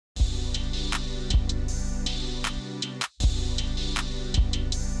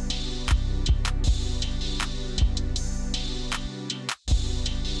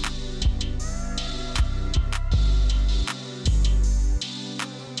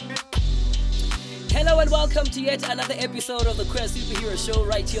Hello and welcome to yet another episode of the Queer Superhero Show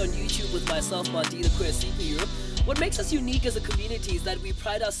right here on YouTube with myself, Mondi, the Queer Superhero. What makes us unique as a community is that we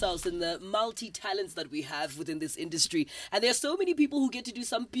pride ourselves in the multi-talents that we have within this industry. And there are so many people who get to do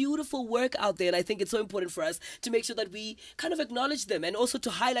some beautiful work out there. And I think it's so important for us to make sure that we kind of acknowledge them and also to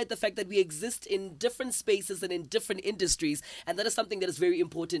highlight the fact that we exist in different spaces and in different industries. And that is something that is very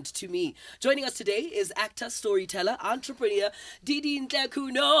important to me. Joining us today is actor, storyteller, entrepreneur, Didintle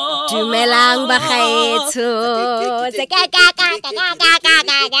Khunou. Dumelang bagaetsho.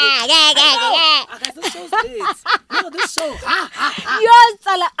 This show's lit. No, this show.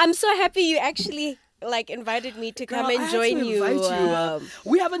 I'm so happy you actually invited me to come and join you.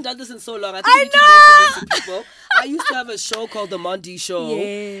 We haven't done this in so long. I think we need to mention this to people. I used to have a show called The Mondi Show.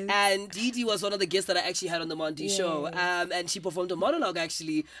 Yes. And Didi was one of the guests that I actually had on The Mondi Show. And she performed a monologue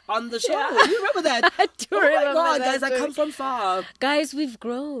actually on the show. Yeah. Do you remember that? I do remember my God, that. guys, I come from far. Guys, we've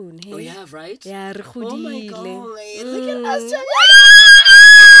grown. Hey? We have, right? Yeah, Oh my God. Look at us.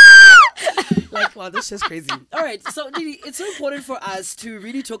 Wow, this is crazy. All right, so Didi, it's so important for us to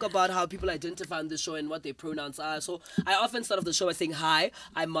really talk about how people identify on the show and what their pronouns are. So I often start off the show by saying, hi,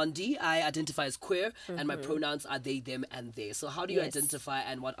 I'm Mondi, I identify as queer, and my pronouns are they, them, and they. So how do you identify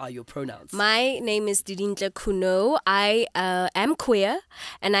and what are your pronouns? My name is Didintle Khunou. I am queer,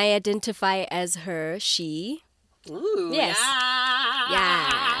 and I identify as her, she. Ooh, yes.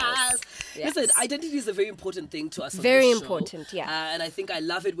 Yes. Listen, identity is a very important thing to us. Very on this important, show. yeah. And I think I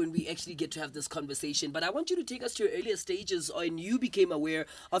love it when we actually get to have this conversation. But I want you to take us to your earlier stages when you became aware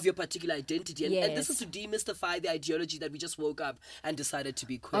of your particular identity. And this is to demystify the ideology that we just woke up and decided to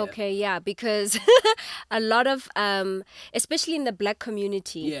be queer. Okay, yeah, because a lot of, especially in the Black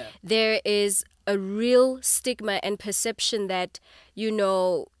community, there is a real stigma and perception that,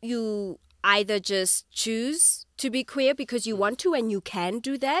 you either just choose to be queer because you want to and you can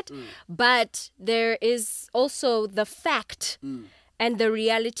do that. But there is also the fact and the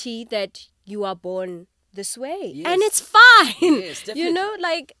reality that you are born this way. Yes. And it's fine. Yes,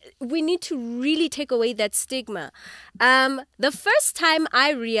 definitely. We need to really take away that stigma. The first time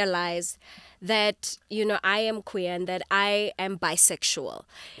I realized that, I am queer and that I am bisexual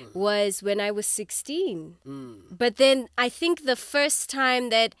was when I was 16. But then I think the first time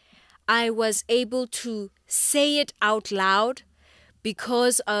that I was able to say it out loud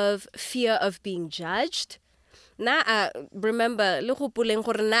because of fear of being judged. Remember,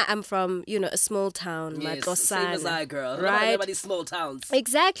 I'm from, a small town. Yes, same as I, girl. Right? Everybody's small towns.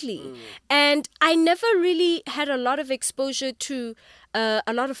 Exactly. And I never really had a lot of exposure to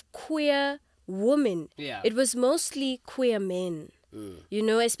a lot of queer women. Yeah. It was mostly queer men.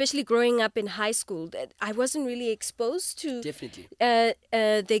 Especially growing up in high school, I wasn't really exposed to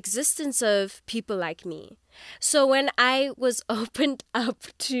the existence of people like me. So when I was opened up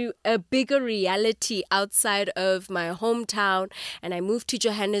to a bigger reality outside of my hometown and I moved to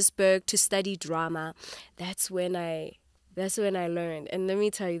Johannesburg to study drama, that's when I learned. And let me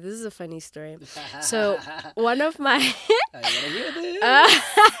tell you, this is a funny story. So one of my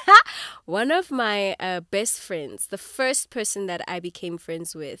one of my best friends, the first person that I became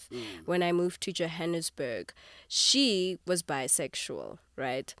friends with when I moved to Johannesburg, she was bisexual,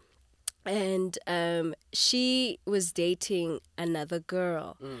 right? And she was dating another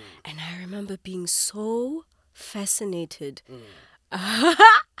girl. And I remember being so fascinated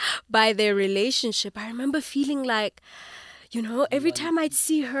by their relationship. I remember feeling like, every time I'd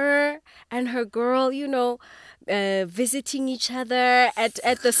see her and her girl, visiting each other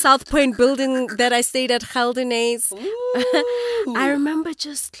at the South Point building that I stayed at, Geldenays. I remember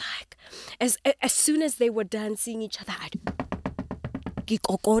just as soon as they were done seeing each other, I'd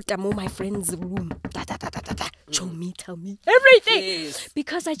my friend's room. Show me, tell me everything. Yes.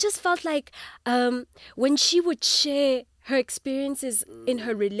 Because I just felt like when she would share her experiences in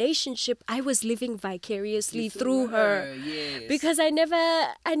her relationship, I was living vicariously through her. Yes. Because I never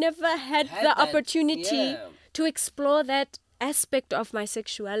had the opportunity to explore that aspect of my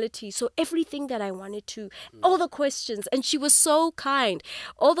sexuality. So everything that I wanted to, all the questions, and she was so kind,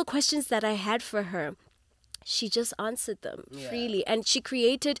 all the questions that I had for her, she just answered them freely. And she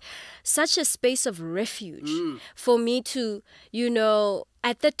created such a space of refuge for me to,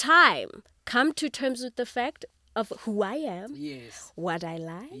 at the time, come to terms with the fact of who I am, what I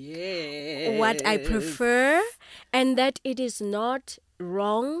like, what I prefer, and that it is not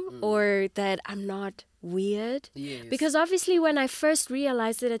wrong or that I'm not weird. Yes. Because obviously when I first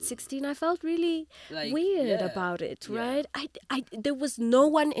realized it at 16, I felt really weird about it, right? There was no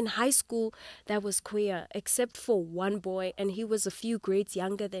one in high school that was queer except for one boy, and he was a few grades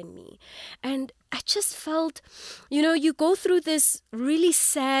younger than me. And I just felt, you go through this really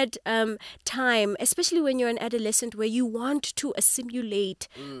sad time, especially when you're an adolescent, where you want to assimilate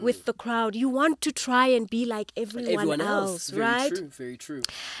with the crowd. You want to try and be like everyone else, right? Very true, very true.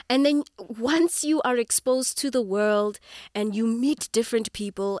 And then once you are exposed to the world and you meet different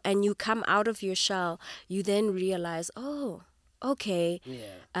people and you come out of your shell, you then realize, oh, okay,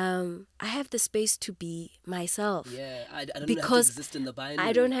 I have the space to be myself. Yeah, I don't because have to exist in the binary.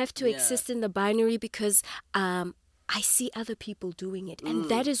 I don't have to exist in the binary because I see other people doing it. And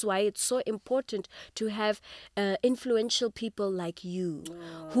that is why it's so important to have influential people like you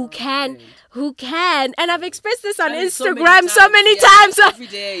who can, and I've expressed this on Instagram so many times. Every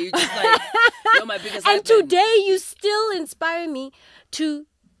day, you're just like, you're my biggest And admin. today you still inspire me to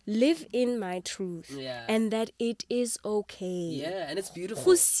live in my truth and that it is okay. Yeah, and it's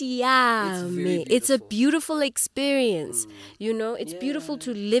beautiful. It's a beautiful experience. It's beautiful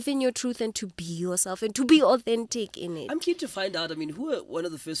to live in your truth and to be yourself and to be authentic in it. I'm keen to find out, who were one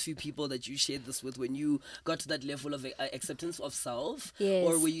of the first few people that you shared this with when you got to that level of acceptance of self? Yes.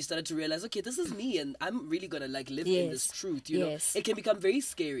 Or where you started to realize, okay, this is me and I'm really going to live in this truth, Yes. It can become very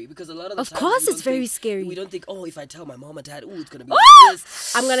scary because a lot of the Of times course it's very scary. We don't think, if I tell my mom and dad, it's going to be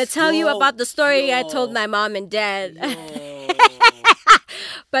this. I'm going to tell you about the story I told my mom and dad.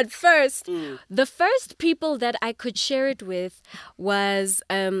 But first, the first people that I could share it with was,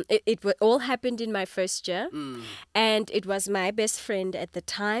 it all happened in my first year. And it was my best friend at the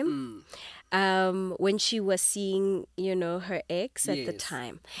time. When she was seeing, her ex at the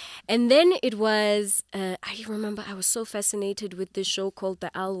time. And then it was, I remember I was so fascinated with this show called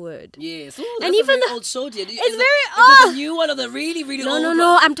The L Word. Yes. And that's even a very old show, dear. It's very old. old. The new one or the really, really old one?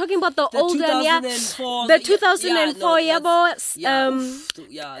 No, I'm talking about the old one, 2004. The 2004,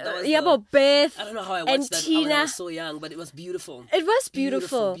 Beth I don't know how I and watched that Tina. when I was so young, but it was beautiful. It was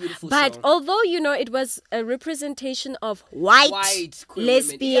beautiful. Beautiful but show. although, it was a representation of white queer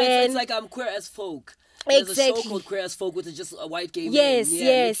lesbian. women. Yeah, it's like Queer as Folk. There's a show Exactly. called Queer as Folk, which is just a white gay man. Yes,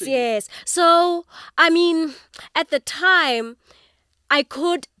 Yeah, literally. yes. So, at the time, I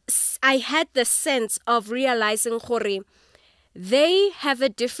had the sense of realizing, they have a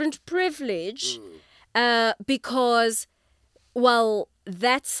different privilege because,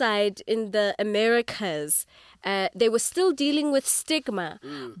 that side in the Americas, they were still dealing with stigma,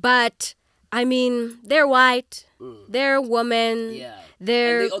 but they're white, they're women,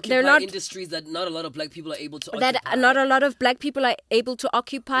 they occupy not industries that not a lot of black people are able to that occupy. not a lot of black people are able to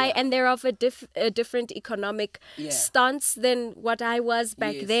occupy, and they're of a different economic stance than what I was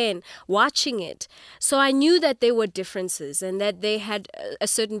back then watching it. So I knew that there were differences and that they had a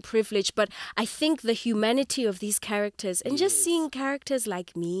certain privilege, but I think the humanity of these characters and just seeing characters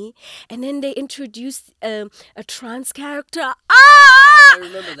like me, and then they introduced a trans character. I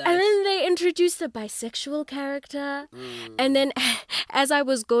remember that. And then they introduced a bisexual character. And then as I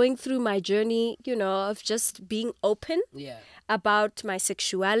was going through my journey, of just being open about my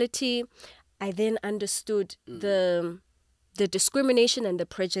sexuality, I then understood the discrimination and the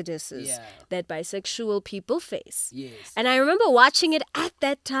prejudices that bisexual people face. Yes. And I remember watching it at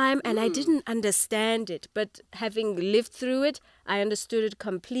that time and I didn't understand it. But having lived through it, I understood it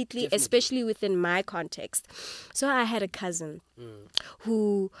completely, especially within my context. So I had a cousin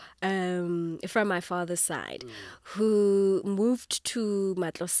who, from my father's side, who moved to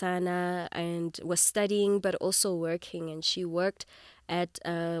Matlosana and was studying but also working. And she worked at,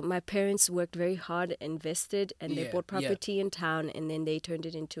 my parents worked very hard, invested, and they bought property in town, and then they turned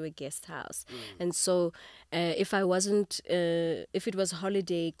it into a guest house. And so if it was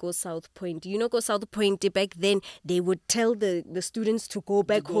holiday, go South Point. Go South Point, back then, they would tell the students to go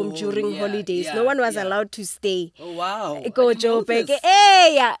back home during holidays. No one was allowed to stay. Oh, wow. Go Joe back.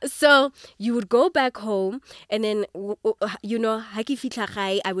 Hey, so you would go back home, and then, I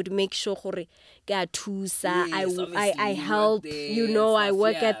would make sure I help, I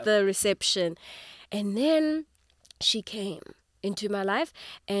work at the reception. And then she came into my life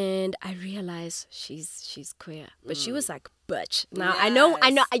and I realized she's queer. But she was like butch. Now I know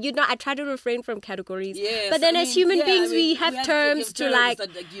I try to refrain from categories. Yes, but then as human beings we have terms to like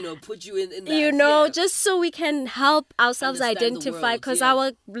that, put you in that, just so we can help ourselves Understand the identify, world, because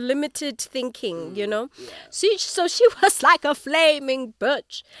our limited thinking, So she was like a flaming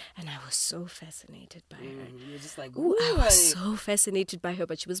butch. And I was so fascinated by her. You're just like, I was so fascinated by her,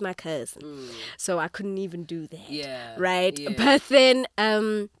 but she was my cousin. So I couldn't even do that. Yeah. Right? Yeah. But then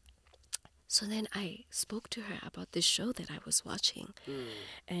so then I spoke to her about this show that I was watching.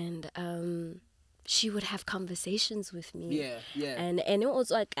 And she would have conversations with me. And it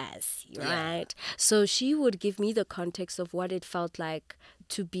was like us, right? So she would give me the context of what it felt like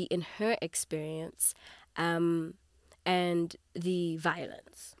to be in her experience, and the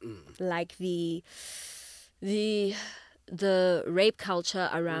violence, like the rape culture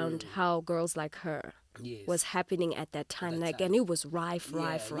around how girls like her was happening at that time. And it was rife.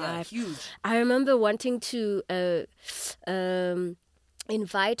 Huge. I remember wanting to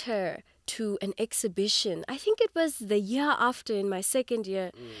invite her to an exhibition. I think it was the year after, in my second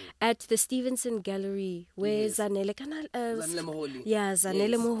year, at the Stevenson Gallery, where Zanele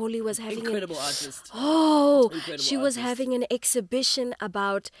Moholi was having incredible artist. She was having an exhibition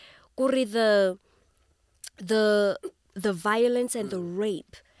about the violence and the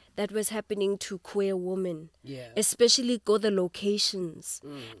rape that was happening to queer women, especially the locations.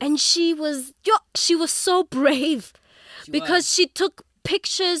 And she was so brave because she took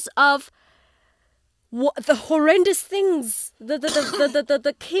pictures of the horrendous things,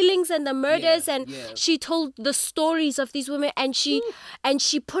 the killings and the murders, she told the stories of these women, and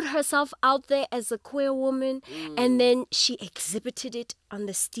she put herself out there as a queer woman, and then she exhibited it on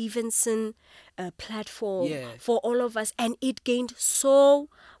the Stevenson platform for all of us, and it gained so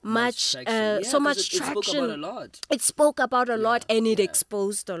much traction. It spoke about a lot, and it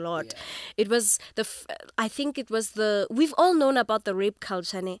exposed a lot. It was we've all known about the rape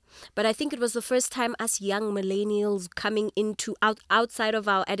culture, but I think it was the first time us young millennials coming into outside of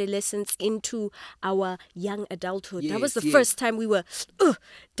our adolescence into our young adulthood. That was the first time we were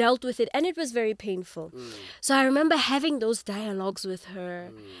dealt with it, and it was very painful. So I remember having those dialogues with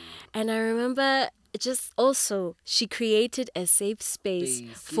her, and I remember just also she created a safe space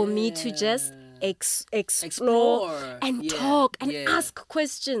for me to just explore and talk and ask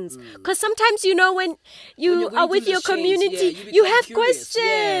questions, because sometimes when you are with your community, you have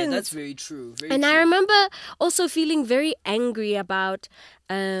questions. That's very true. I remember also feeling very angry about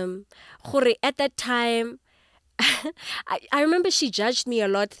at that time. I remember she judged me a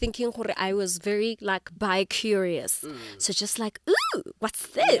lot, thinking I was very bi-curious. So just ooh, what's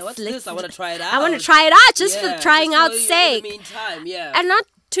this? What's this? I want to try it out. I want to try it out just for trying out sake. In the meantime, and not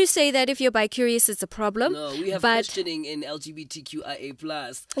to say that if you're bi-curious, it's a problem. No, we have questioning in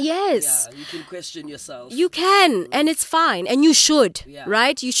LGBTQIA+. Yes. Yeah, you can question yourself. You can, and it's fine, and you should,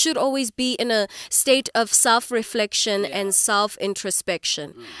 right? You should always be in a state of self-reflection and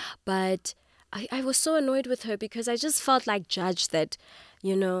self-introspection. But I was so annoyed with her because I just felt judged that,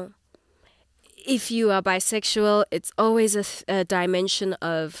 if you are bisexual, it's always a dimension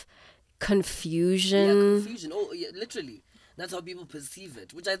of confusion. Yeah, confusion. Oh, yeah, literally. That's how people perceive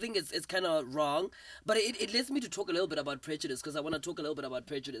it, which I think it's kind of wrong. But it leads me to talk a little bit about prejudice, because I want to talk a little bit about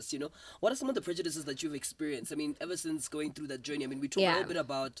prejudice. What are some of the prejudices that you've experienced? I mean, ever since going through that journey, we talk a little bit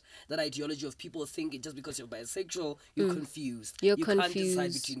about that ideology of people thinking just because you're bisexual, you're confused. You can't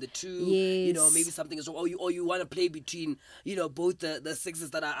decide between the two. Yes. Maybe something is wrong. Or you want to play between, both the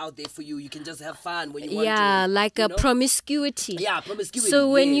sexes that are out there for you. You can just have fun when you want to. Yeah, like a promiscuity. Yeah, promiscuity. So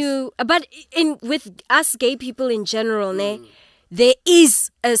when but with us gay people in general, there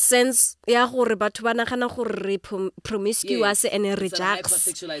is a sense promiscuous and rejects.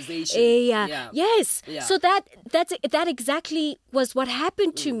 Hypersexualization. Yes. So that exactly was what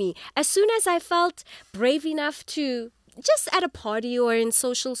happened to me. As soon as I felt brave enough to just at a party or in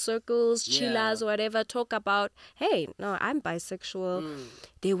social circles, chillas or whatever, talk about, hey, no, I'm bisexual.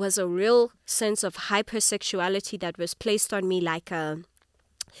 There was a real sense of hypersexuality that was placed on me like an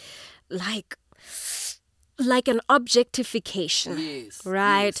objectification,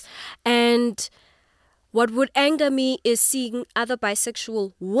 right? Yes. And what would anger me is seeing other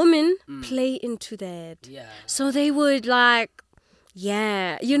bisexual women play into that. Yeah. So they would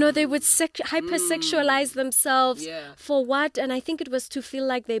they would hypersexualize themselves for what? And I think it was to feel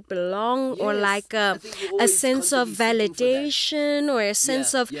like they belong, or like a sense of validation, or a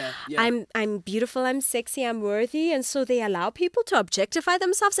sense of I'm beautiful, I'm sexy, I'm worthy. And so they allow people to objectify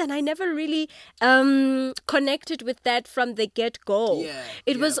themselves. And I never really connected with that from the get-go.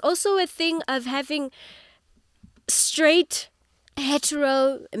 It was also a thing of having straight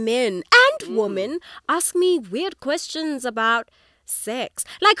hetero men and women ask me weird questions about sex.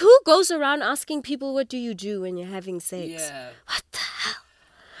 Like, who goes around asking people, what do you do when you're having sex? Yeah. What the hell?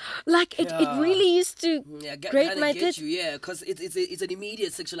 Like, it really used to grate my get you, because it's an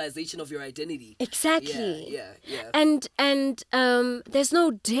immediate sexualization of your identity. Exactly. Yeah. And there's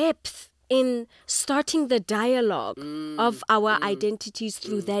no depth in starting the dialogue of our identities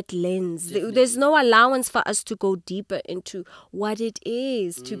through that lens. Definitely. There's no allowance for us to go deeper into what it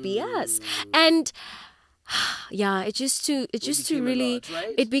is to be us. And yeah, it used to really, lot,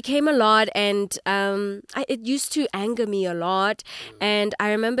 right? it became a lot, and it used to anger me a lot, and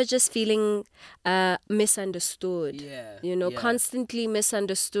I remember just feeling misunderstood, constantly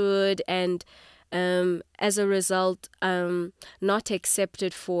misunderstood, and as a result, not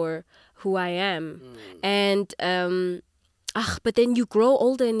accepted for who I am. And but then you grow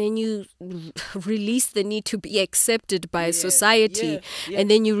older, and then you release the need to be accepted by society. And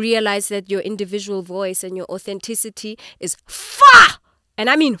then you realize that your individual voice and your authenticity is far, and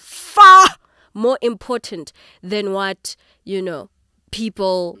I mean far, more important than what,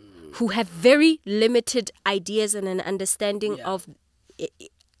 people who have very limited ideas and an understanding of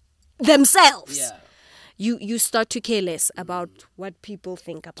themselves. You start to care less about what people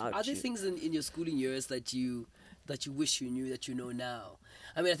think about you. Are there things in your schooling years that you wish you knew that you know now?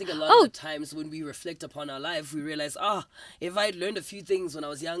 I mean, I think a lot of the times when we reflect upon our life, we realize, if I'd learned a few things when I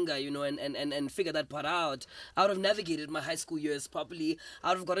was younger, and figured that part out, I would have navigated my high school years properly. I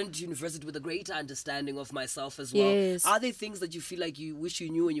would have gotten to university with a greater understanding of myself as well. Yes. Are there things that you feel like you wish you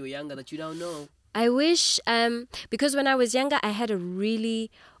knew when you were younger that you now know? I wish, because when I was younger, I had a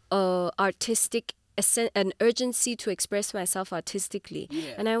really artistic an urgency to express myself artistically,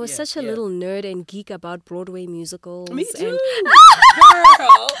 and I was such a little nerd and geek about Broadway musicals. Me too,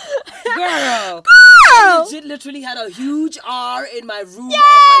 girl. I literally had a huge R in my room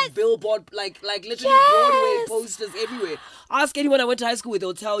of like billboard, like literally Broadway posters everywhere. Ask anyone I went to high school with,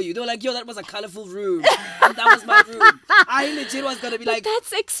 they'll tell you. They're like, yo, that was a colorful room, and that was my room. I legit was gonna be like,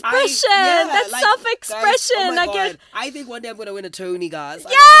 that's expression. That's like, self-expression. Guys, oh my God. I think one day I'm gonna win a Tony, guys.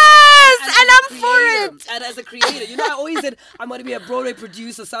 Yes, and I'm for it. And as a creator, I always said I'm gonna be a Broadway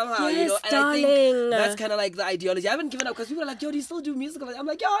producer somehow. Yes, and darling. I think that's kind of like the ideology. I haven't given up because people are like, yo, do you still do music? I'm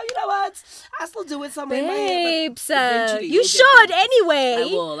like, yo, you know what? I still do it somewhere in my head. But you should anyway.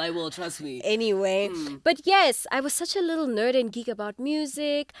 I will. Trust me. Anyway, but yes, I was such a little nerd and geek about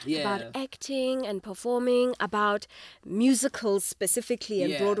music, about acting and performing, about musicals specifically,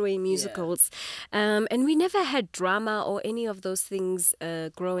 and Broadway musicals. And we never had drama or any of those things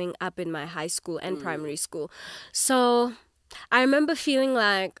growing up in my high school and primary school. So I remember feeling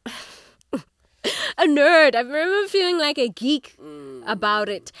like a nerd. I remember feeling like a geek about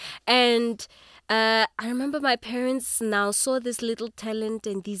it. And I remember my parents now saw this little talent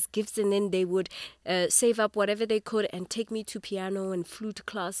and these gifts, and then they would save up whatever they could and take me to piano and flute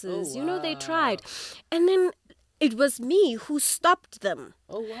classes. Oh, wow. They tried. And then it was me who stopped them.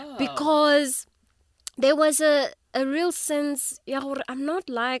 Oh, wow. Because there was a real sense, I'm not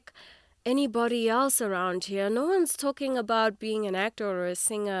like anybody else around here. No one's talking about being an actor or a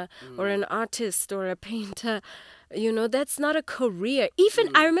singer or an artist or a painter. That's not a career.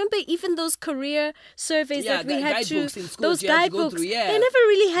 Even I remember even those career surveys that we had to, those guidebooks, they never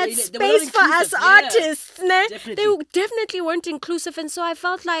really had space for us artists. They definitely weren't inclusive. And so I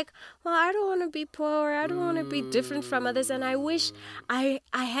felt like, well, I don't want to be poor. I don't want to be different from others. And I wish I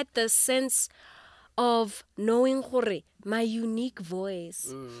had the sense of knowing my unique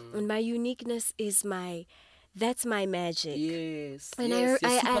voice and my uniqueness is that's my magic. Yes. And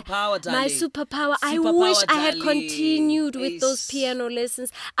superpower, darling. My superpower. I wish I had continued with those piano lessons.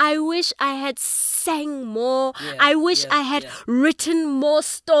 I wish I had sang more. I wish I had written more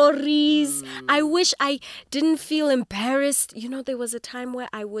stories. I wish I didn't feel embarrassed. There was a time where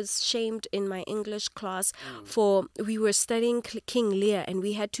I was shamed in my English class we were studying King Lear, and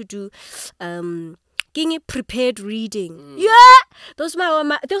we had to do prepared reading. Those were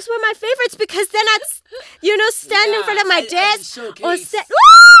my favorites, because then I'd stand in front of my desk or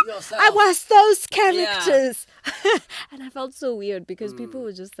I was those characters. And I felt so weird because people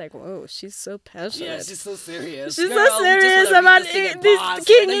were just like, whoa, she's so passionate. Yeah, she's so serious. She's so serious about this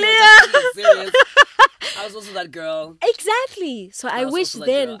King Lear. I was also that girl. Exactly. So I wish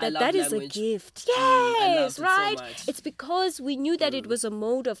then that is a gift. Yes, right? So much. It's because we knew that it was a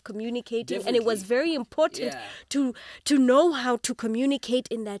mode of communicating, and it was very important to know how to communicate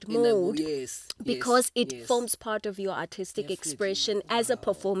in that mode. Because it forms part of your artistic expression as a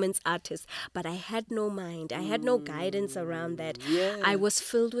performance artist. But I had no mind. I had no guidance around that. I was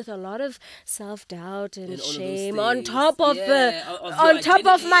filled with a lot of self-doubt and shame on top of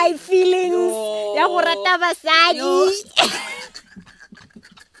my feelings.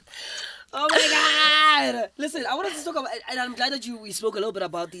 Oh my God! Listen, I wanted to talk about, and I'm glad that we spoke a little bit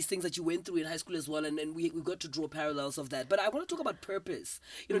about these things that you went through in high school as well, and we got to draw parallels of that. But I want to talk about purpose.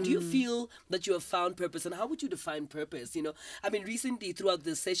 You know, do you feel that you have found purpose, and how would you define purpose? You know, I mean, recently throughout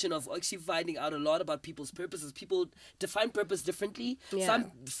this session of actually finding out a lot about people's purposes, people define purpose differently. Yeah.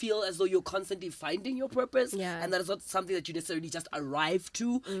 Some feel as though you're constantly finding your purpose, Yeah. and that is not something that you necessarily just arrive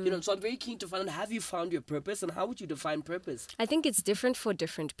to. You know, so I'm very keen to find out, have you found your purpose, and how would you define purpose? I think it's different for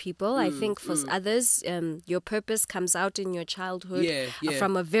different people. I think for others, your purpose comes out in your childhood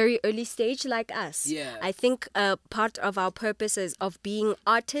from a very early stage, like us. Yeah. I think part of our purposes of being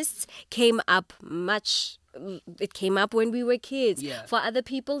artists came up it came up when we were kids. Yeah. For other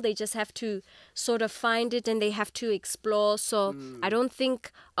people, they just have to sort of find it and they have to explore. So I don't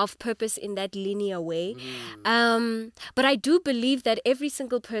think of purpose in that linear way. But I do believe that every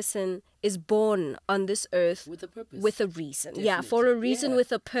single person is born on this earth With a purpose. with a reason. Definitely. Yeah, for a reason, Yeah.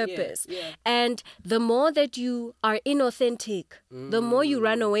 with a purpose. Yeah. And the more that you are inauthentic, the more you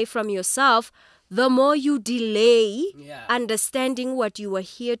run away from yourself, the more you delay understanding what you are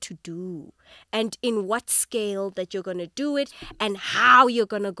here to do and in what scale that you're going to do it and how you're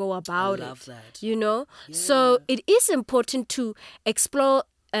going to go about it. I love that. You know? So it is important to explore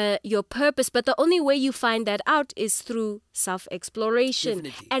your purpose, but the only way you find that out is through self-exploration.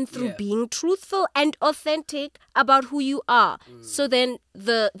 Definitely. And through Yeah. being truthful and authentic about who you are. So then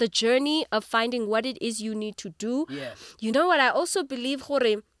the journey of finding what it is you need to do. Yeah. You know what? I also believe,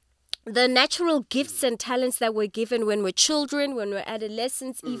 Jorge, the natural gifts and talents that we're given when we're children, when we're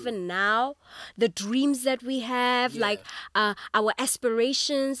adolescents, even now, the dreams that we have, like our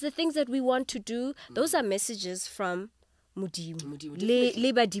aspirations, the things that we want to do, those are messages from Modimo.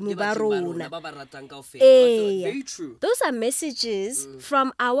 Le badimo ba rona. Very true. Those are messages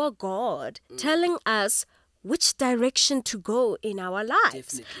from our God telling us which direction to go in our lives.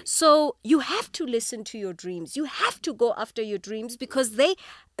 Definitely. So you have to listen to your dreams. You have to go after your dreams because they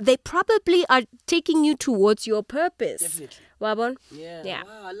probably are taking you towards your purpose. Definitely. Wabon? Yeah.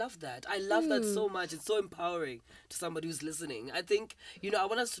 Wow, I love that. I love that so much. It's so empowering to somebody who's listening. I think, I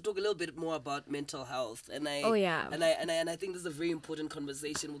want us to talk a little bit more about mental health. And I think this is a very important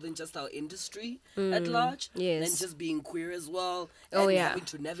conversation within just our industry at large. Yes. And just being queer as well. Oh, and yeah. having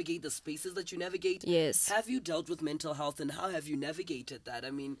to navigate the spaces that you navigate. Yes. Have you dealt with mental health and how have you navigated that?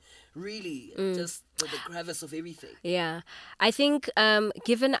 I mean, really, just the crevice of everything. Yeah. I think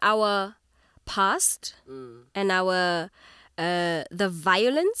given our past and our the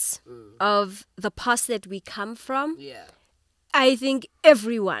violence of the past that we come from, I think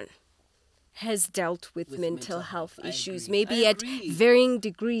everyone has dealt with mental health issues, maybe at varying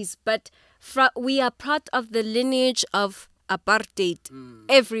degrees, but we are part of the lineage of apartheid.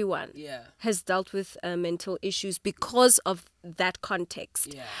 Everyone has dealt with mental issues because of that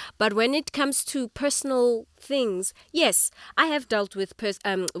context. But when it comes to personal things, yes, I have dealt with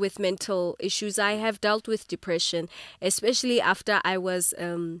mental issues. I have dealt with depression, especially after I was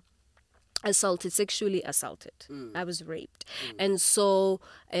sexually assaulted. I was raped. And so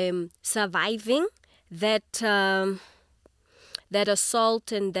surviving that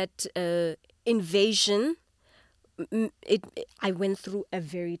assault and that invasion, I went through a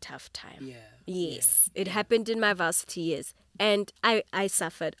very tough time. Yes. It happened in my varsity years. And I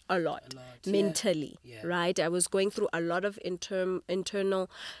suffered a lot mentally, right? I was going through a lot of internal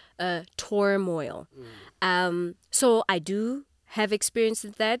turmoil. So I do have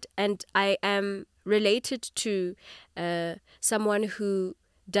experienced that, and I am related to someone who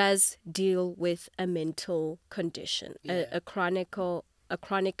does deal with a mental condition, a chronic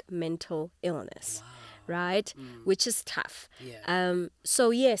mental illness. Wow. Right? Which is tough. So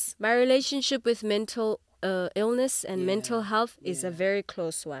yes, my relationship with mental illness and mental health is a very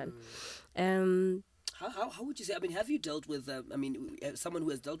close one. How would you say, I mean, have you dealt with, someone who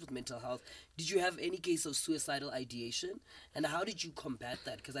has dealt with mental health, did you have any case of suicidal ideation? And how did you combat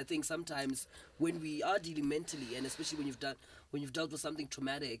that? Because I think sometimes when we are dealing mentally, and especially when you've dealt with something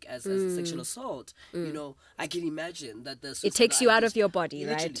traumatic as a sexual assault, I can imagine that it takes you out of your body,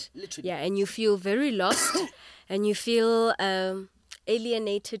 right? Literally. Yeah, and you feel very lost, and you feel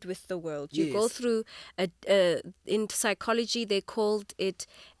alienated with the world. You go through in psychology they called it,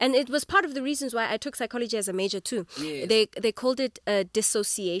 and it was part of the reasons why I took psychology as a major too. They called it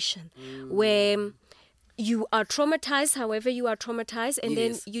dissociation, where you are traumatized, however you are traumatized, and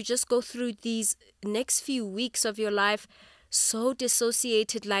then you just go through these next few weeks of your life so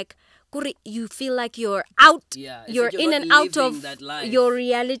dissociated, like you feel like you're out, you're like in and out of your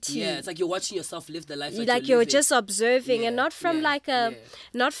reality. Yeah, it's like you're watching yourself live the life like you're just observing, and not from like a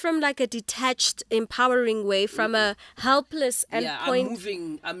detached, empowering way, from a helpless and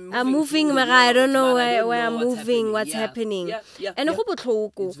I'm moving, I don't know where I'm moving, what's happening. And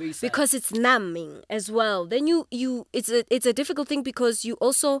because it's numbing as well. Then it's a difficult thing, because you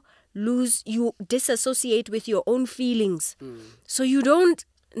also you disassociate with your own feelings. So you don't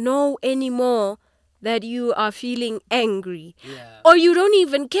know anymore that you are feeling angry, or you don't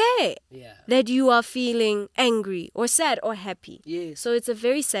even care that you are feeling angry or sad or happy. So it's a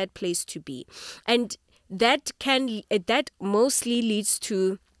very sad place to be, and that mostly leads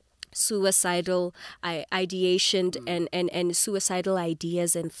to suicidal ideation and suicidal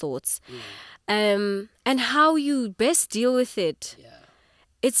ideas and thoughts. And how you best deal with it.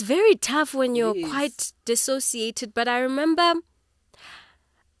 It's very tough when you're quite dissociated, but I remember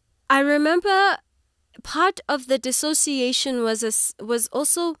part of the dissociation was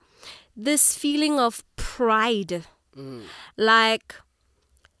also this feeling of pride. Like,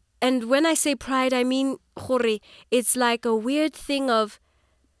 and when I say pride, I mean, it's like a weird thing of,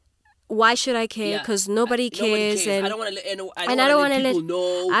 why should I care? Because nobody cares, and I don't want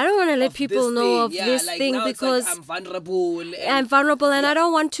to let people know of this thing, because I'm vulnerable, and I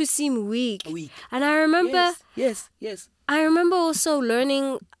don't want to seem weak. And I remember, I remember also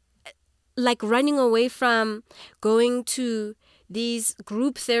learning, like running away from going to these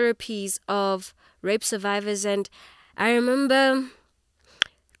group therapies of rape survivors, and I remember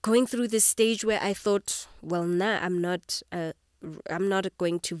going through this stage where I thought, well, I'm not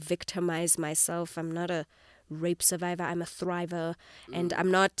going to victimize myself. I'm not a rape survivor. I'm a thriver, and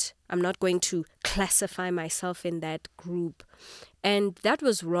I'm not going to classify myself in that group. And that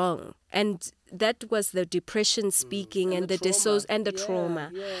was wrong. And that was the depression speaking, and the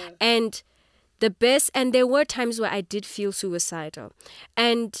trauma. And and there were times where I did feel suicidal.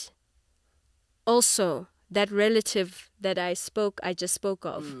 And also that relative that I just spoke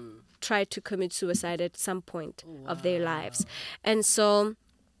of, tried to commit suicide at some point of their lives. And so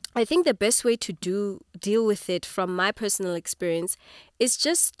I think the best way to deal with it, from my personal experience, is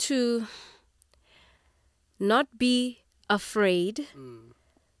just to not be afraid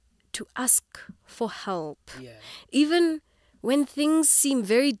to ask for help. Even when things seem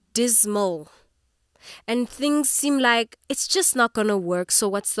very dismal and things seem like it's just not going to work, so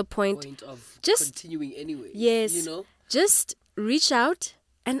what's the point of just continuing anyway? Just reach out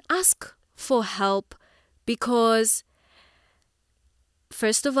and ask for help, because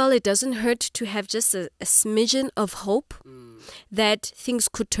first of all, it doesn't hurt to have just a smidgen of hope that things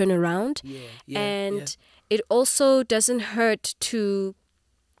could turn around. And it also doesn't hurt to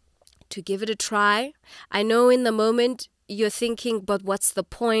give it a try. I know in the moment you're thinking, but what's the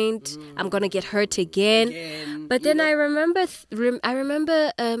point? I'm going to get hurt again. But then I remember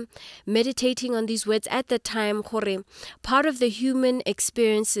meditating on these words at the time. Part of the human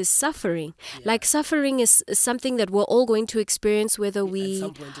experience is suffering. Like, suffering is something that we're all going to experience, whether we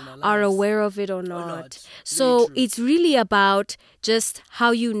are aware of it or not. So it's really about just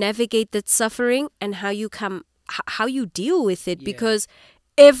how you navigate that suffering and how you deal with it, because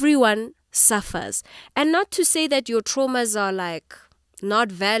everyone suffers. And not to say that your traumas are like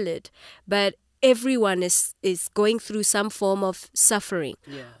not valid, but everyone is going through some form of suffering.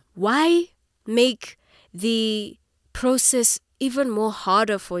 Why make the process even more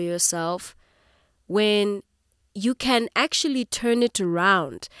harder for yourself when you can actually turn it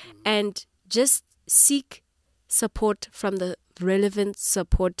around and just seek support from the relevant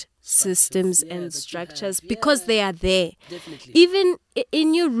support systems and structures, because they are there. Definitely. Even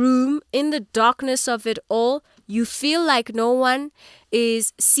in your room, in the darkness of it all, you feel like no one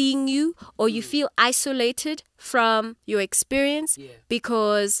is seeing you, or you feel isolated from your experience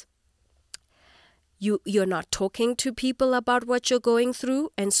because you're not talking to people about what you're going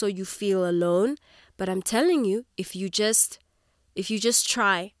through, and so you feel alone. But I'm telling you, if you just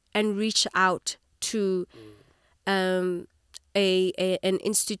try and reach out to an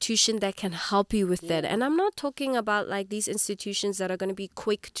institution that can help you with that. And I'm not talking about like these institutions that are going to be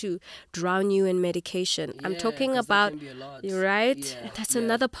quick to drown you in medication. I'm talking about, right? Yeah. And that's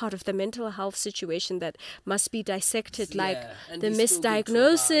another part of the mental health situation that must be dissected, like the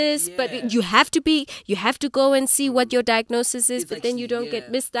misdiagnosis. But you have to go and see what your diagnosis is, but then you don't get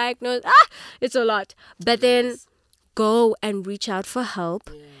misdiagnosed. It's a lot. But then go and reach out for help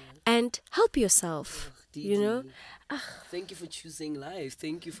and help yourself, you know? Thank you for choosing life.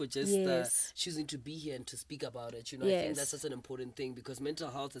 Thank you for just choosing to be here and to speak about it. You know, I think that's such an important thing, because mental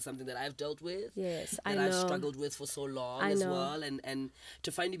health is something that I've dealt with. Yes, that I've struggled with for so long as well. And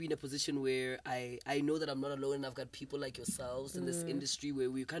to finally be in a position where I know that I'm not alone, and I've got people like yourselves in this industry where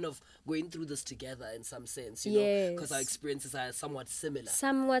we're kind of going through this together in some sense, you know, because our experiences are somewhat similar.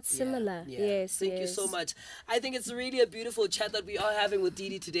 Yes. Thank you so much. I think it's really a beautiful chat that we are having with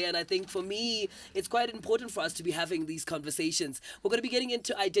Didi today, and I think for me, it's quite important for us to be having these conversations. We're going to be getting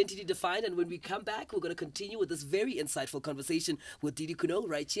into Identity Defined, and when we come back, we're going to continue with this very insightful conversation with Didi Khunou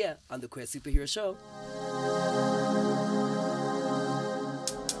right here on the Queer Superhero Show.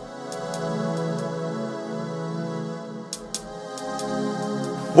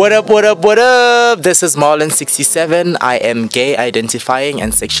 What up, what up, what up? This is Marlon67. I am gay, identifying,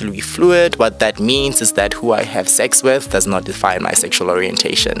 and sexually fluid. What that means is that who I have sex with does not define my sexual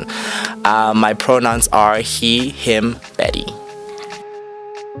orientation. My pronouns are he, him, Betty.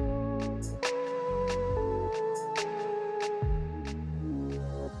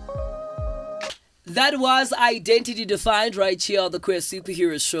 That was Identity Defined right here on the Queer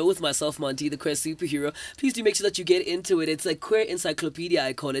Superhero Show with myself, Monty, the Queer Superhero. Please do make sure that you get into it. It's a queer encyclopedia,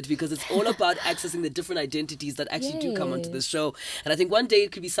 I call it, because it's all about accessing the different identities that actually do come onto the show. And I think one day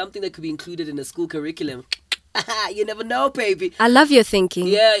it could be something that could be included in a school curriculum. You never know, baby. I love your thinking.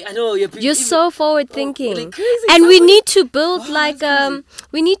 Yeah, I know. You're so forward thinking. Like crazy. And we need to build an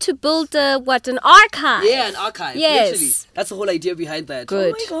archive. Yeah, an archive. Yes. Literally. That's the whole idea behind that.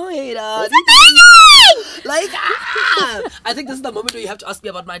 Good. Oh my God. It's amazing! I think this is the moment where you have to ask me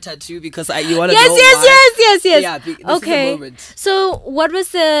about my tattoo, because you want to know Yes. Yeah, this is the moment. So what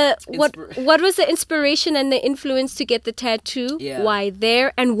was the inspiration and the influence to get the tattoo? Yeah. Why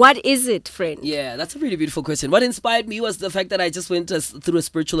there? And what is it, friend? Yeah, that's a really beautiful question. What inspired me was the fact that I just went through a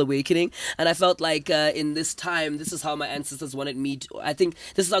spiritual awakening, and I felt like in this time, this is how my ancestors wanted me to, I think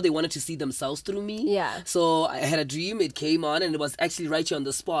this is how they wanted to see themselves through me. Yeah. So I had a dream, it came on, and it was actually right here on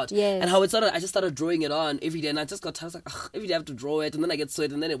the spot. Yes. And how it started, I just started drawing it on every day, and I just got tired. I was like, every day I have to draw it, and then I get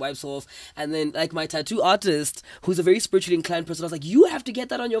sweat, and then it wipes off. And then like my tattoo artist, who's a very spiritually inclined person, I was like, you have to get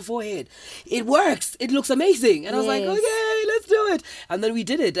that on your forehead. It works. It looks amazing. And I was like, okay, let's do it. And then we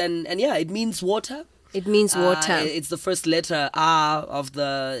did it. And yeah, it means water. It means water. It's the first letter R of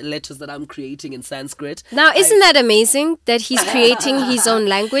the letters that I'm creating in Sanskrit. Now, isn't that amazing that he's creating his own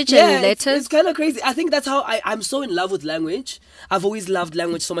language and letters? It's kind of crazy. I think that's how I'm so in love with language. I've always loved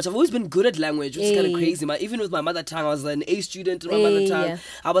language so much. I've always been good at language, which is kind of crazy. Even with my mother tongue, I was an A student in my mother tongue. Yeah.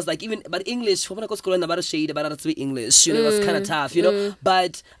 I was like, but English, when I go to school, about English, you know, it was kind of tough, you know.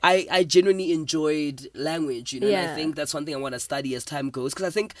 But I genuinely enjoyed language, you know. And I think that's one thing I want to study as time goes, because I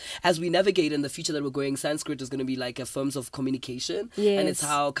think as we navigate in the future that we're going, Sanskrit is going to be like a forms of communication, and it's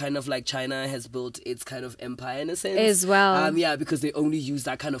how kind of like China has built its kind of empire in a sense as well. Because they only use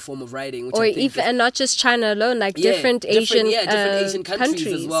that kind of form of writing, which or I think and not just China alone, like different Asian countries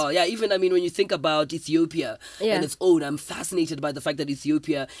as well. Yeah, even when you think about Ethiopia and its own, I'm fascinated by the fact that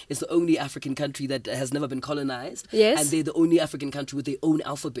Ethiopia is the only African country that has never been colonized. Yes, and they're the only African country with their own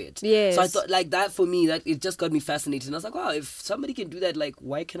alphabet. Yes, so I thought like that for me, that it just got me fascinated. And I was like, wow, if somebody can do that, like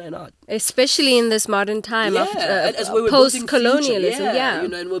why can I not? Especially in this modern time of post-colonialism. You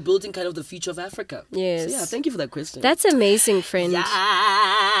know, and we're building kind of the future of Africa. Yes. So thank you for that question. That's amazing, friend.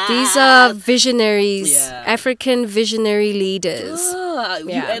 Yeah. These are visionaries, African visionary leaders.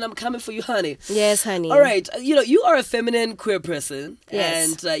 And I'm coming for you, honey. Yes, honey. All right. You are a feminine queer person.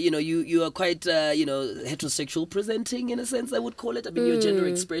 Yes. And, you are quite, heterosexual presenting in a sense, I would call it. I mean, your gender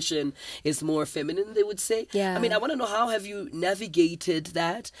expression is more feminine, they would say. Yeah. I mean, I want to know, how have you navigated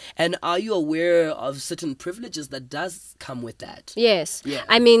that? And are you aware of certain privileges that does come with that? Yes. Yeah.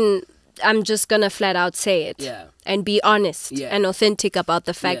 I mean, I'm just going to flat out say it. Yeah. And be honest and authentic about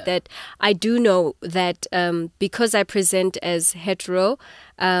the fact that I do know that because I present as hetero,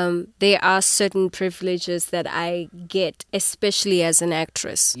 there are certain privileges that I get, especially as an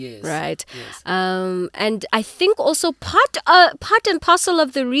actress. Yes. Right? Yes. And I think also part and parcel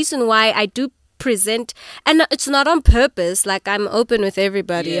of the reason why I do present, and it's not on purpose, like I'm open with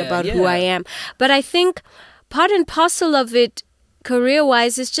everybody about who I am, but I think part and parcel of it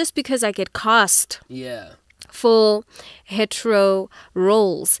career-wise is just because I get cast for hetero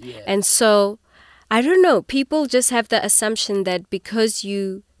roles. And so I don't know, people just have the assumption that because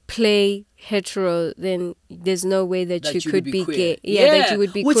you play hetero, then there's no way that you could be gay. That you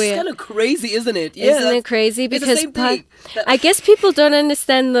would be which queer. Which is kind of crazy, isn't it? Isn't it crazy? Because I guess people don't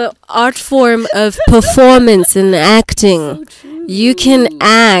understand the art form of performance and acting. So true. you can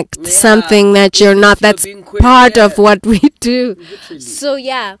act something that you're not. That's queer, part yeah. of what we do. Literally. So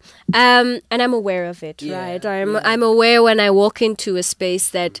yeah, and I'm aware of it, right? I'm aware when I walk into a space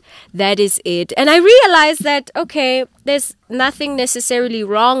that is it, and I realize that okay, there's nothing necessarily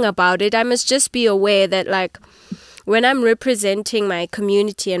wrong about it. I must just be aware that like when I'm representing my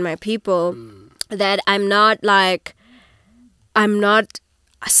community and my people, that I'm not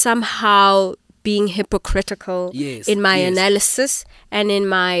somehow being hypocritical in my analysis and in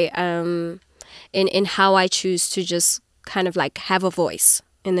my in how I choose to just kind of like have a voice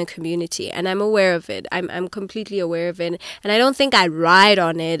in the community, and I'm aware of it. I'm completely aware of it, and I don't think I ride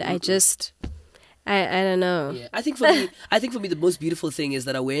on it. I just I don't know. Yeah, I think for me the most beautiful thing is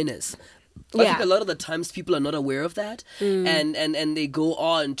that awareness. I think a lot of the times people are not aware of that, and they go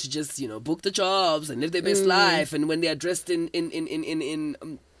on to just book the jobs and live their best life, and when they are dressed in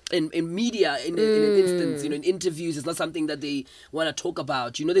media, in an instance, in interviews, it's not something that they want to talk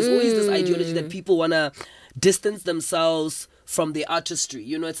about. There's always this ideology that people want to distance themselves from their artistry.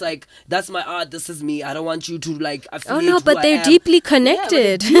 It's like, that's my art, this is me. I don't want you to like affiliate. Oh no, but they're deeply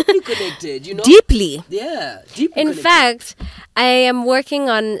connected. Yeah, deeply connected, Deeply. Yeah, deeply In connected. fact, I am working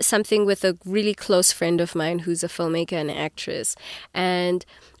on something with a really close friend of mine who's a filmmaker and actress, and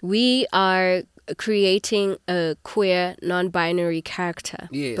we are creating a queer non-binary character.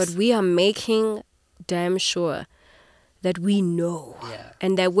 Yes. But we are making damn sure that we know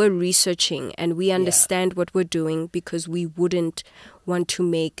and that we're researching and we understand what we're doing, because we wouldn't want to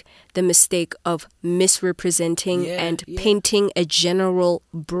make the mistake of misrepresenting and painting a general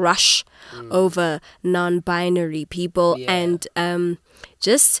brush over non-binary people, and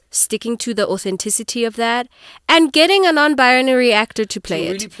just sticking to the authenticity of that and getting a non-binary actor to play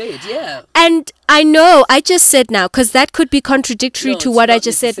it. Really play it, yeah. And I know, I just said now, because that could be contradictory to what I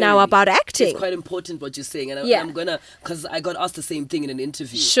just said now about acting. It's quite important what you're saying. And I'm going to, because I got asked the same thing in an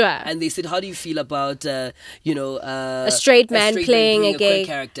interview. Sure. And they said, how do you feel about, a straight man playing a gay queer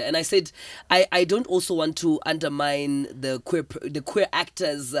character? And I said, I don't also want to undermine the queer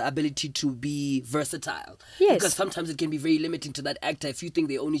actor's ability to be versatile. Yes. Because sometimes it can be very limiting to that actor if you think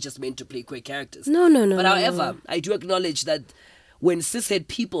they're only just meant to play queer characters. No. But however, I do acknowledge that when cishet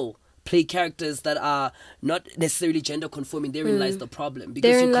people play characters that are not necessarily gender conforming, therein lies the problem,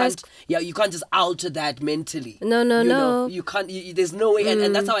 because you can't just alter that mentally. No. You can't. There's no way,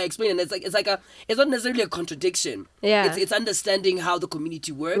 and that's how I explain it. It's not necessarily a contradiction. Yeah, it's understanding how the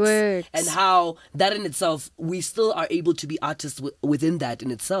community works and how that in itself, we still are able to be artists within that in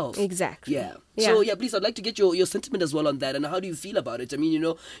itself. Exactly. Yeah. So please, I'd like to get your sentiment as well on that, and how do you feel about it? I mean,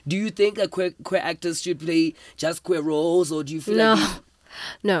 do you think that queer actors should play just queer roles, or do you feel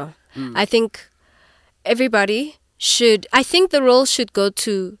No. I think everybody should. I think the role should go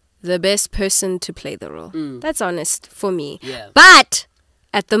to the best person to play the role. That's honest for me. Yeah. But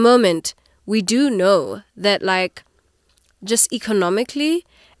at the moment, we do know that, like, just economically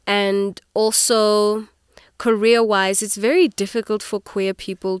and also career-wise, it's very difficult for queer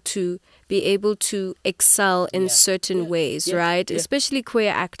people to be able to excel in certain ways, right? Yeah. Especially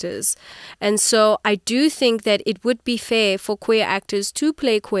queer actors. And so I do think that it would be fair for queer actors to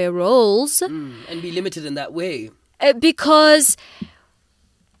play queer roles. And be limited in that way. Because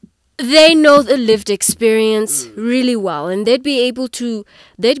they know the lived experience really well. And they'd be able to,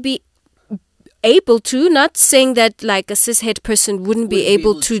 not saying that like a cishet person wouldn't be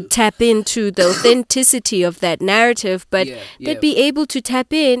able to tap into the authenticity of that narrative, but they'd be able to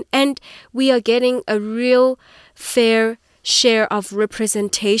tap in, and we are getting a real fair share of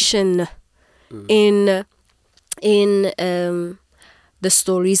representation in the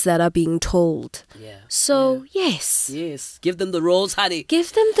stories that are being told. So yes, give them the roles, honey.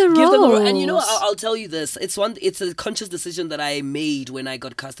 Give them the roles. And I'll tell you this. It's a conscious decision that I made when I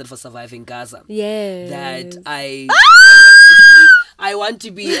got casted for Surviving Gaza. Yeah. That I want to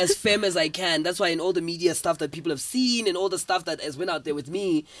be as femme as I can. That's why in all the media stuff that people have seen and all the stuff that has went out there with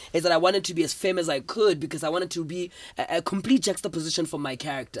me is that I wanted to be as femme as I could, because I wanted to be a complete juxtaposition for my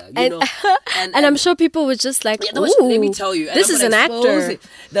character. And I'm sure people were just like, ooh, let me tell you, this is an actor.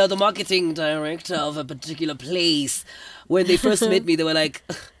 The marketing director of a particular place, when they first met me, they were like,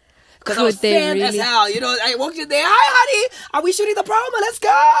 because I was femme as hell, I walked in there, hi honey, are we shooting the promo? Let's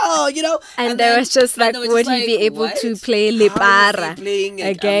go, And there was just like, would he be able to play Lepara,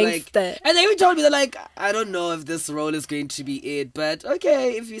 a gangster? And they even told me, they're like, I don't know if this role is going to be it, but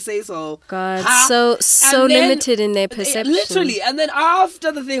okay, if you say so. God, so limited in their perception. Literally, and then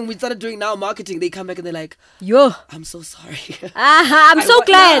after the thing we started doing now marketing, they come back and they're like, yo, I'm so sorry. I'm so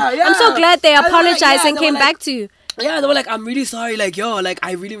glad. I'm so glad they apologized and came back to you. Yeah, they were like, I'm really sorry, like, yo, like,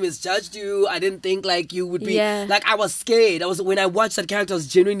 I really misjudged you. I didn't think, like, you would be, like, I was scared. When I watched that character, I was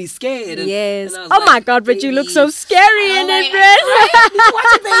genuinely scared. And, yes. and I was oh like, my God, but you look so scary in it, man.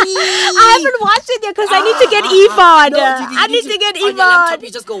 Watch it, baby. I haven't watched it yet because I need to get EVOD. I need to get EVOD. On your laptop, EVOD.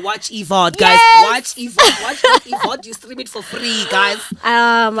 you just go watch EVOD, guys. Yes. Watch EVOD. Watch EVOD. You stream it for free, guys.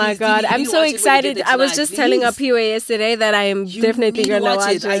 Oh my Please, God. you I'm need to so watch it when you excited. get I was tonight, just telling up please. PUA yesterday that I am You definitely need going to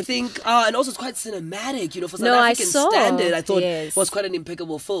watch it. I think, and also it's quite cinematic, for South No, I African saw. standard. I thought Yes. it was quite an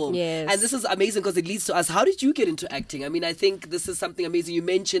impeccable film. Yes. And this is amazing because it leads to us. How did you get into acting? I mean, I think this is something amazing. You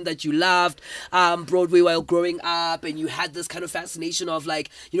mentioned that you loved Broadway while growing up, and you had this kind of fascination of like,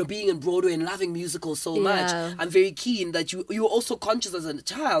 being in Broadway and loving musicals so much. I'm very keen that you were also conscious as a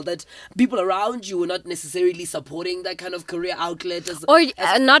child that people around you were not necessarily supporting that kind of career outlet.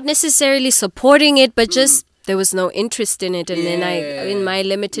 Not necessarily supporting it, but just there was no interest in it. And then in my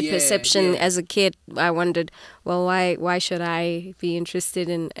limited perception as a kid, I wondered, well, why should I be interested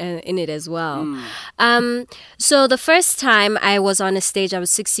in it as well? So the first time I was on a stage, I was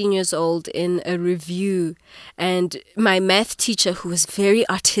 16 years old in a review, and my math teacher, who was very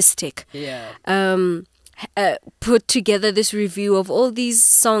artistic, put together this review of all these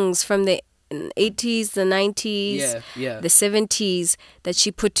songs from the 80s, the 90s, the 70s that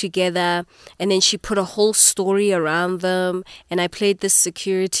she put together, and then she put a whole story around them, and I played this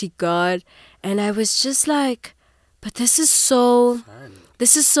security guard, and I was just like, but this is so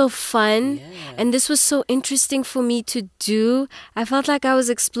fun. And this was so interesting for me to do. I felt like I was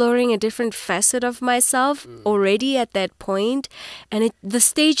exploring a different facet of myself already at that point, and the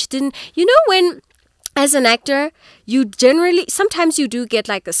stage didn't, when as an actor, you generally, sometimes you do get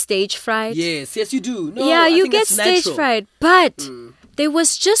like a stage fright. Yes, you do. No, yeah, you get that's stage natural. fright. But there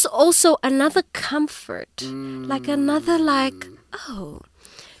was just also another comfort. Like another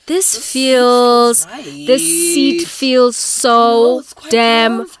this seat feels so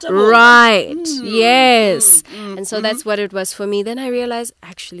damn right. Yes. And so that's what it was for me. Then I realized,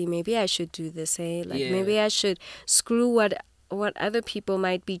 actually, maybe I should do this, maybe I should screw what other people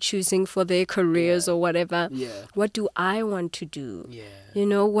might be choosing for their careers or whatever. What do I want to do?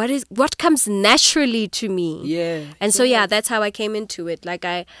 What comes naturally to me? And so that's how I came into it. Like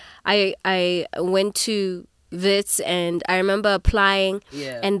I went to Wits, and I remember applying,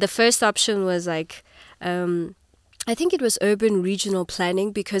 and the first option was like I think it was urban regional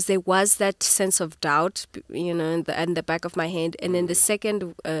planning, because there was that sense of doubt, in the back of my head. And then the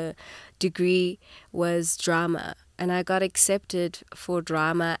second degree was drama. And I got accepted for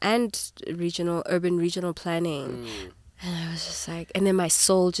drama and urban regional planning. And I was just like, and then my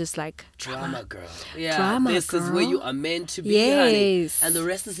soul just like, drama girl. Yeah, drama this girl. is where you are meant to be, honey. And the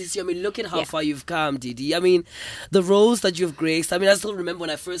rest is history. I mean, look at how far you've come, Didi. I mean, the roles that you've graced. I mean, I still remember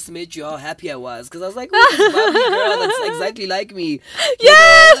when I first met you, how happy I was. Because I was like, who's this bubbly girl that's exactly like me?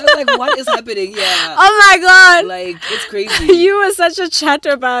 I was like, what is happening? Yeah. Oh my God. Like, it's crazy. You were such a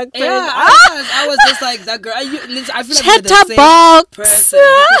chatterbox. Yeah, I was just like, that girl. I feel like we're the same person.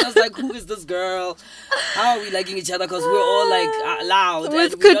 Because I was like, who is this girl? How are we liking each other? Because we're all like loud.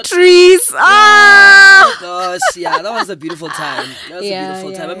 With Catrice. Oh gosh, yeah, that was a beautiful time. That was a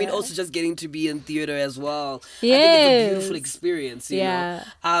beautiful time. I mean, also just getting to be in theater as well. Yes. I think it's a beautiful experience. You know?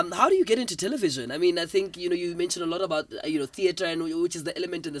 How do you get into television? I mean, I think you mentioned a lot about theater, and which is the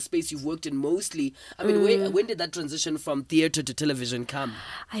element in the space you've worked in mostly. I mean, when did that transition from theater to television come?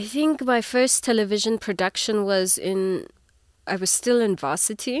 I think my first television production was I was still in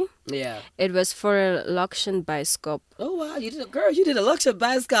varsity. Yeah. It was for a Lokshan Bioscope. Oh wow, you did a Lokshan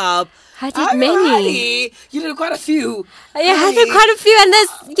Bioscope. I did many. You did quite a few. Yeah, I did quite a few, and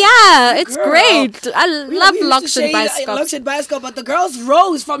it's great. I love Lokshan Bioscope. Lokshan Bioscope, but the girls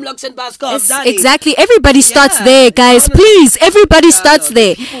rose from Lokshan Bioscope. Exactly. Everybody starts there, guys. Please, everybody starts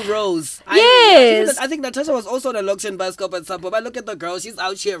there. People rose. Yes. I think Natasha was also on a Lokshan Bioscope at some point. But look at the girl; she's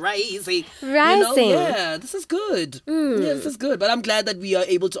out here rising. Rising. Yeah, this is good. Yeah, this is good. But I'm glad that we are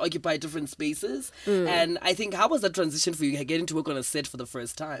able to occupy different spaces. And I think, how was that transition for you, getting to work on a set for the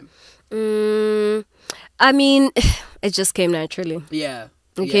first time? I mean, it just came naturally. Yeah.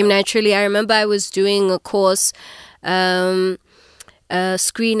 It came naturally. I remember I was doing a course, a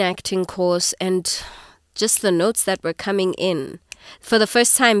screen acting course, and just the notes that were coming in. For the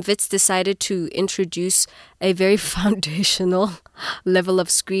first time, Wits decided to introduce a very foundational level of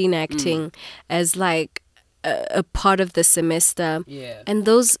screen acting as like a part of the semester. And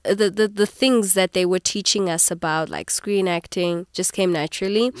those the things that they were teaching us about, like screen acting, just came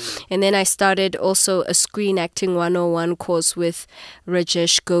naturally. And then I started also a screen acting 101 course with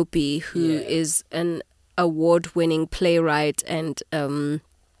Rajesh Gopi, who is an award-winning playwright and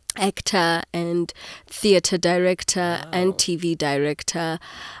actor and theater director and TV director.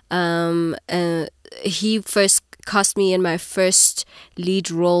 He first cast me in my first lead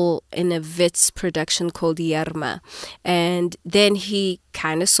role in a Wits production called Yarma, and then he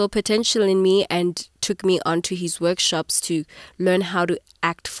kind of saw potential in me and took me onto his workshops to learn how to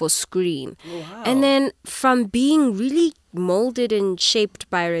act for screen. Oh, wow. And then from being really molded and shaped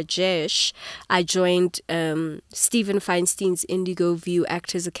by Rajesh, I joined Stephen Feinstein's Indigo View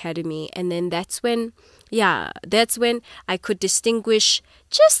Actors Academy, and then that's when I could distinguish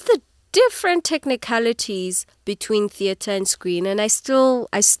just the different technicalities between theater and screen, and I still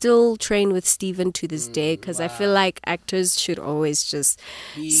train with Stephen to this day, because I feel like actors should always just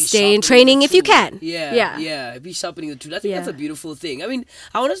stay in training if you can. Be sharpening the tool. I think that's a beautiful thing. I mean,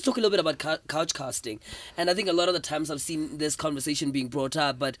 I wanted to talk a little bit about couch casting, and I think a lot of the times I've seen this conversation being brought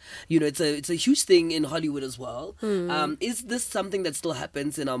up, but it's a huge thing in Hollywood as well. Is this something that still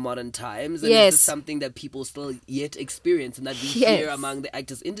happens in our modern times? And Yes. Is this something that people still yet experience and that we hear among the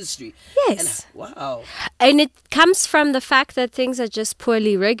actors industry? Yes. And, wow. And it comes from the fact that things are just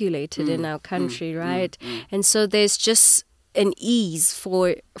poorly regulated in our country, right? And so there's just an ease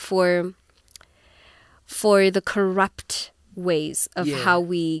for the corrupt ways of how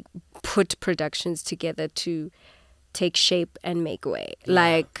we put productions together to take shape and make way.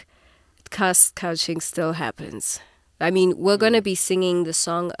 Like, couching still happens. I mean, we're going to be singing the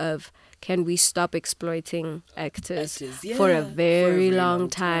song of Can We Stop Exploiting Actors for a very long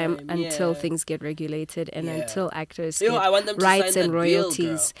time until things get regulated and until actors get I want them to rights sign and that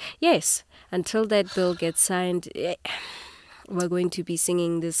royalties. bill, Yes, until that bill gets signed, we're going to be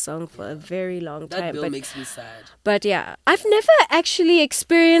singing this song for a very long time. That bill makes me sad. But yeah, I've never actually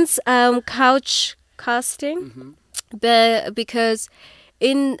experienced couch casting, because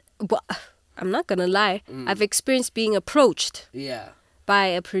I'm not gonna lie, I've experienced being approached by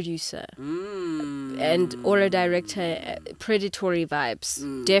a producer or a director, predatory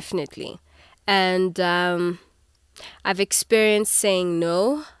vibes, definitely. And I've experienced saying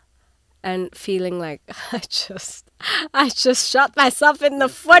no and feeling like I just shot myself in the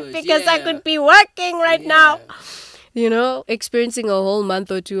foot because I could be working right now. Experiencing a whole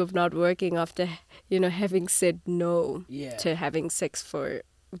month or two of not working after, having said no to having sex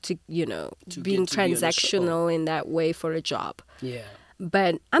being transactional in that way for a job. Yeah.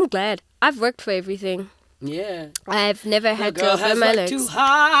 But I'm glad. I've worked for everything. Yeah. I've never had to open my legs. Too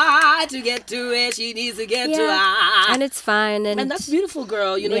hard to get to where she needs to get to. And it's fine. And that's beautiful,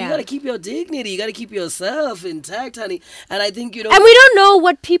 girl. You got to keep your dignity. You got to keep yourself intact, honey. And I think, And we don't know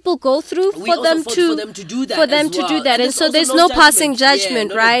what people go through for them to do that. And so there's no passing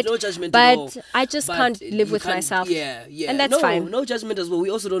judgment, right? No judgment at all. But I just can't live with myself. Yeah. And that's fine. No judgment as well.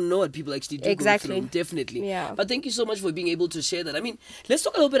 We also don't know what people actually do go through. Definitely. Yeah. But thank you so much for being able to share that. I mean, let's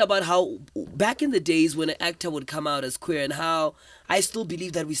talk a little bit about how back in the days when an actor would come out as queer, and how I still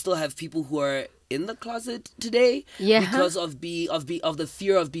believe that we still have people who are in the closet today because of the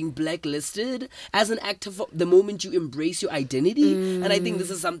fear of being blacklisted as an actor the moment you embrace your identity. And I think this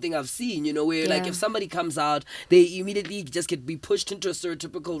is something I've seen, where like if somebody comes out, they immediately just be pushed into a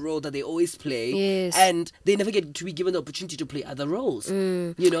stereotypical role that they always play, and they never get to be given the opportunity to play other roles.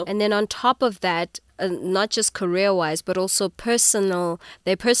 And then on top of that, not just career-wise, but also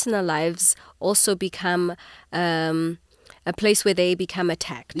their personal lives also become a place where they become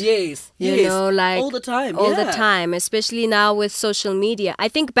attacked. Yes. Like all the time. All the time, especially now with social media. I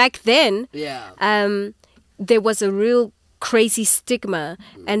think back then, there was a real crazy stigma,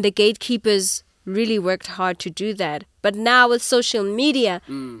 and the gatekeepers really worked hard to do that. But now with social media,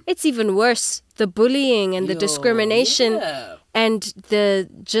 it's even worse. The bullying and the discrimination and the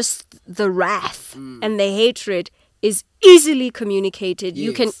wrath and the hatred is easily communicated.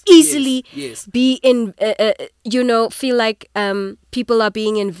 You can easily be in, feel like people are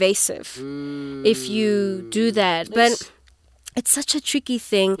being invasive if you do that. But it's such a tricky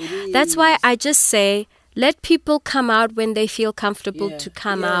thing. That's why I just say, let people come out when they feel comfortable to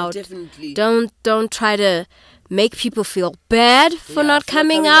come out. Definitely. Don't try to make people feel bad for not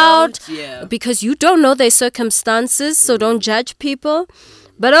coming out because you don't know their circumstances, so don't judge people.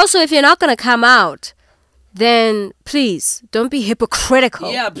 But also, if you're not going to come out, then please don't be hypocritical.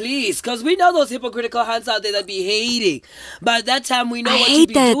 Yeah, please, because we know those hypocritical hands out there that be hating, but at that time we know what you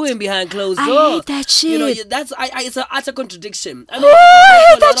be doing behind closed doors. I hate that shit. It's an utter contradiction. I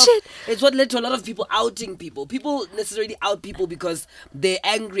hate that shit. It's what led to a lot of people outing people. People necessarily out people because they're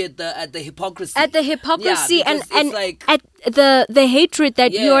angry at the hypocrisy. At the hypocrisy, and the hatred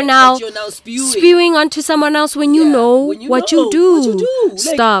that you're now spewing onto someone else when you know what you do.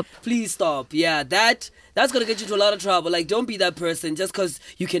 Stop. Like, please stop. Yeah, that's gonna get you into a lot of trouble. Like, don't be that person just because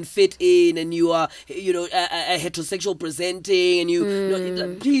you can fit in and you are, a heterosexual presenting and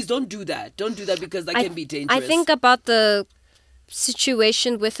you please don't do that. Don't do that because that can be dangerous. I think about the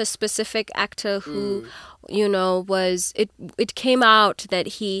situation with a specific actor who, it came out that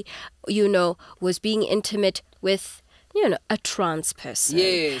he, was being intimate with, a trans person.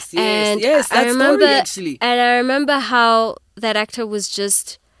 Yes. I remember how that actor was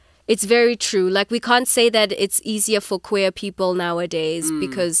just. It's very true. Like, we can't say that it's easier for queer people nowadays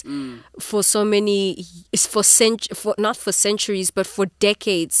because for so many, not for centuries, but for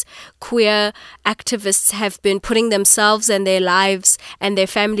decades, queer activists have been putting themselves and their lives and their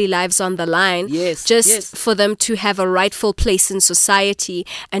family lives on the line for them to have a rightful place in society.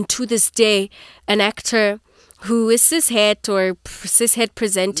 And to this day, an actor who is cishet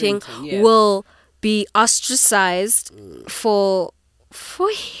presenting will be ostracized for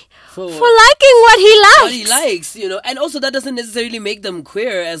liking what he likes. What he likes, and also that doesn't necessarily make them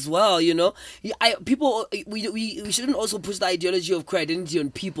queer as well, we shouldn't also push the ideology of queer identity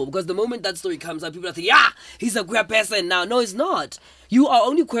on people, because the moment that story comes out, people are thinking, he's a queer person now. No, he's not. You are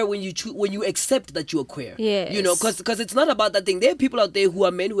only queer when you accept that you are queer. Yes. Because it's not about that thing. There are people out there who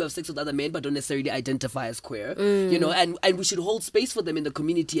are men who have sex with other men but don't necessarily identify as queer. And we should hold space for them in the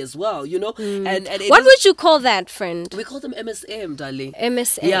community as well. And what would you call that, friend? We call them MSM, darling.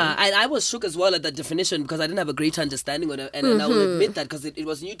 MSM. Yeah, and I was shook as well at that definition because I didn't have a great understanding on it, and I will admit that because it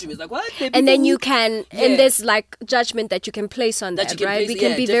was new to me. It's like, what? And then you can, and there's like judgment that you can place on that, right? We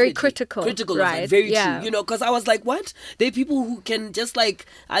can be very critical. Critical, right? Very true. Because I was like, what? There are people who can just like,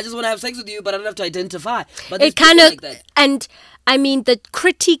 I just want to have sex with you, but I don't have to identify. But it kind of, like that. And I mean, the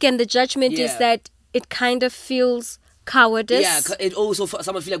critique and the judgment is that it kind of feels cowardice. Yeah, it also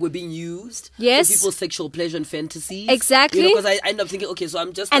someone feel like we're being used. Yes, for people's sexual pleasure and fantasies. Exactly. Because I end up thinking, okay, so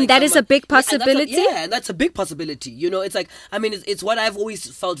I'm just. And like that is a big possibility. And that's a big possibility. It's like, I mean, it's what I've always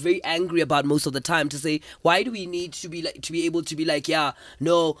felt very angry about most of the time. To say, why do we need to be like, to be able to be like,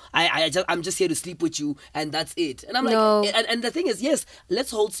 I'm just here to sleep with you and that's it. And I'm like, and the thing is, yes, let's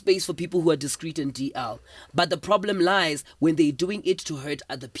hold space for people who are discreet in DL. But the problem lies when they're doing it to hurt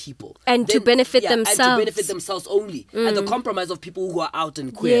other people and to benefit themselves. And to benefit themselves only. And the compromise of people who are out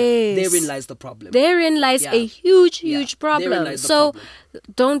and queer. Yes. Therein lies the problem. Therein lies a huge problem. So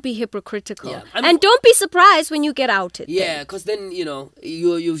don't be hypocritical. Yeah. And don't be surprised when you get outed. Yeah, because then, you've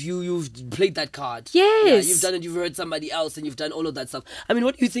played that card. Yes. Yeah, you've done it, you've hurt somebody else, and you've done all of that stuff. I mean,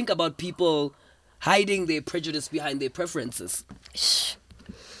 what do you think about people hiding their prejudice behind their preferences?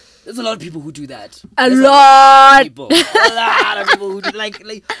 There's a lot of people who do that. A lot of people who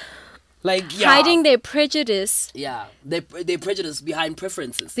do hiding their prejudice. Yeah, their prejudice behind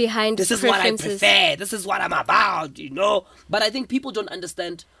preferences. This is what I prefer. This is what I'm about. But I think people don't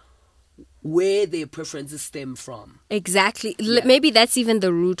understand where their preferences stem from. Exactly. Yeah. Maybe that's even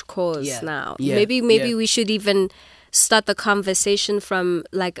the root cause now. Yeah. Maybe we should even start the conversation from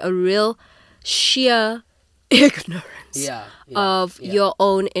like a real sheer ignorance of your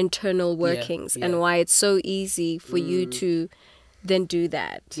own internal workings and why it's so easy for you to then do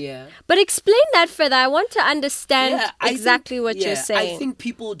that. Yeah. But explain that further. I want to understand exactly what you're saying. I think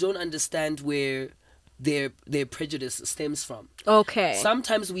people don't understand where their prejudice stems from. Okay.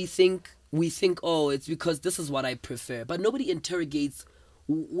 Sometimes we think, it's because this is what I prefer. But nobody interrogates,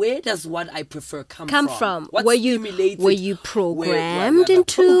 where does what I prefer come from? What were you programmed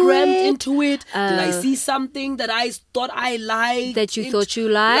into it? Did I see something that I thought I liked? That you thought you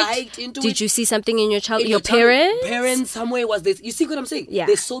liked? Did you see something in your child? Your parents? Parents, somewhere was this. You see what I'm saying? Yeah.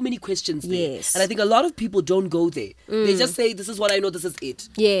 There's so many questions there. Yes. And I think a lot of people don't go there. They just say, this is what I know, this is it.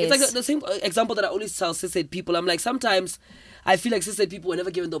 Yes. It's like the same example that I always tell cishet people. I'm like, sometimes I feel like cishet people were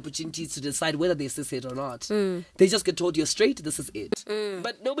never given the opportunity to decide whether they're cishet or not. They just get told, you're straight, this is it.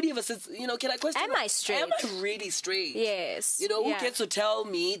 But nobody ever says, can I question? Am I straight? Am I really straight? Yes. Who gets to tell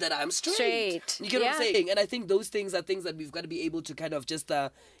me that I'm straight? You get what I'm saying? And I think those things are things that we've got to be able to kind of just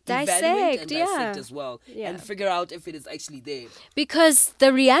evaluate and dissect as well. And figure out if it is actually there. Because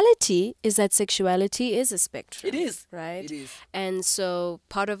the reality is that sexuality is a spectrum. It is. Right? It is. And so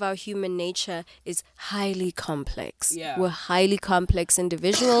part of our human nature is highly complex. Yeah. We're highly complex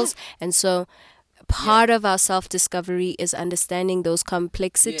individuals. And so part of our self-discovery is understanding those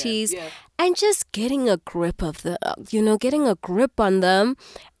complexities and just getting a grip of getting a grip on them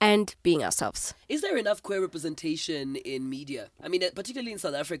and being ourselves. Is there enough queer representation in media? I mean, particularly in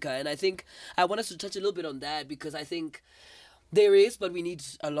South Africa. And I think I want us to touch a little bit on that because I think There is, but we need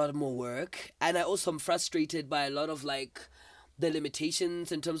a lot more work. And I also am frustrated by a lot of like the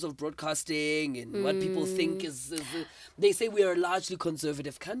limitations in terms of broadcasting and what people think is they say we are a largely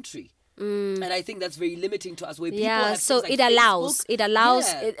conservative country. And I think that's very limiting to us. Where people have so like it allows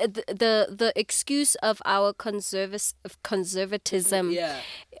Facebook. the excuse of our conservatism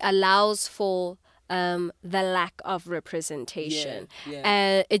allows for the lack of representation.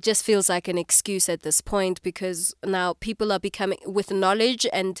 It just feels like an excuse at this point, because now people are becoming, with knowledge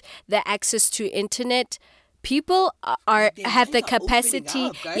and the access to internet, people have the capacity,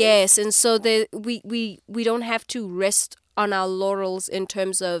 yes, and so we don't have to rest on our laurels in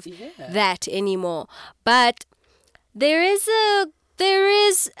terms of that anymore. But there is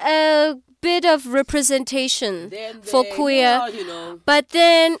a bit of representation for queer, but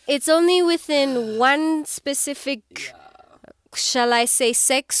then it's only within one specific, shall I say,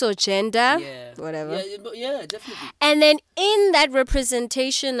 sex or gender, whatever. Yeah, definitely. And then in that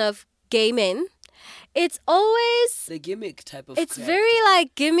representation of gay men, it's always the gimmick type of. It's character. very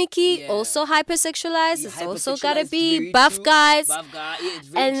like gimmicky, also hypersexualized. It's also gotta be buff guys,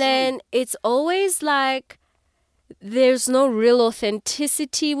 and then it's always like there's no real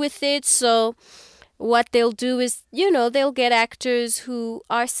authenticity with it. So what they'll do is, they'll get actors who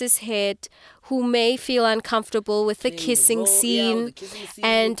are cishet, who may feel uncomfortable with the kissing scene,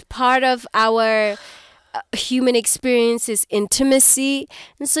 and part of our human experience is intimacy,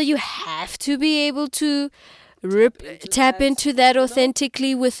 and so you have to be able to tap into that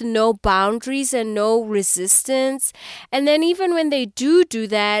authentically with no boundaries and no resistance. And then even when they do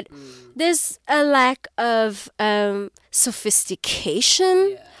that, there's a lack of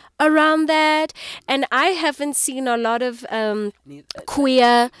sophistication around that, and I haven't seen a lot of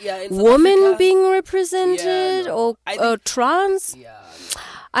queer women being represented or trans.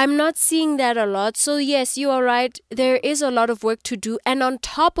 I'm not seeing that a lot. So yes, you are right. There is a lot of work to do. And on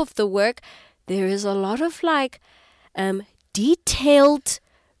top of the work, there is a lot of detailed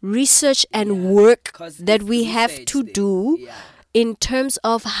research and work that we have to do in terms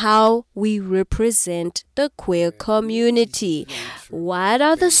of how we represent the queer community. What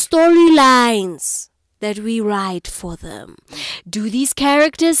are the storylines that we write for them? Do these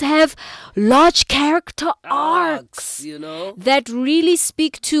characters have large character arcs that really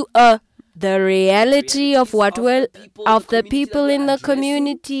speak to the reality of the people in the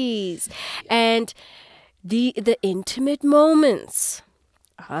communities, and the intimate moments?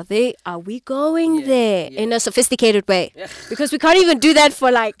 Are we going there in a sophisticated way? Because we can't even do that for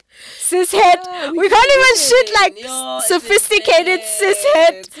cishet. We can't even shoot sophisticated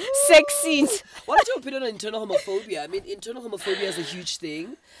cishet sex scenes. What's your opinion on internal homophobia? I mean, internal homophobia is a huge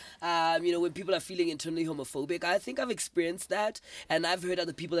thing. When people are feeling internally homophobic, I think I've experienced that, and I've heard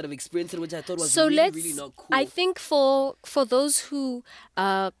other people that have experienced it, which I thought was really not cool. I think for those who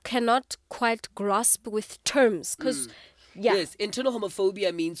cannot quite grasp with terms, because yes, internal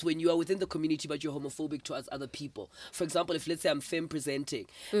homophobia means when you are within the community but you're homophobic towards other people. For example, if let's say I'm femme presenting,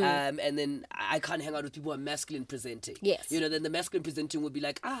 and then I can't hang out with people who are masculine presenting. Yes. Then the masculine presenting would be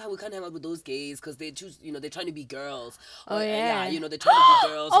like, we can't hang out with those gays because they choose, they're trying to be girls. Yeah. They're trying to be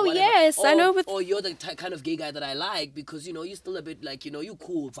girls. Oh, yes, I know. Or you're the kind of gay guy that I like because, you're still a bit like, you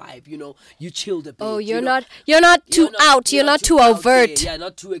cool vibe, you chilled a bit. Oh, you're not too out, you're not too overt. Yeah,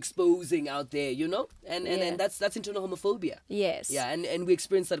 not too exposing out there, And that's internal homophobia. Yes. Yeah, and we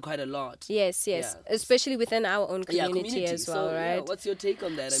experience that quite a lot. Yes. Yeah. Especially within our own community as well, right? Yeah, what's your take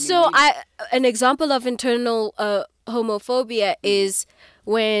on that? An example of internal homophobia is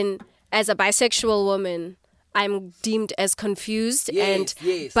when, as a bisexual woman, I'm deemed as confused and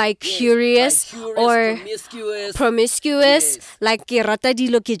bi-curious or promiscuous, like ke rata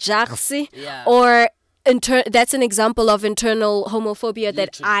dilo ke jagse, or that's an example of internal homophobia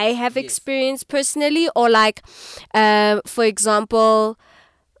that I have experienced personally. Or for example,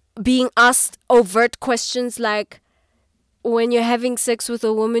 being asked overt questions like, when you're having sex with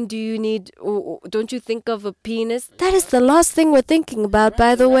a woman, don't you think of a penis? That is the last thing we're thinking about,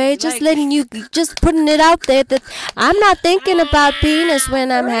 by the way. Just putting it out there that I'm not thinking about penis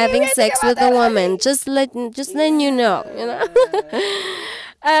when I'm having sex with a woman. Just letting you know.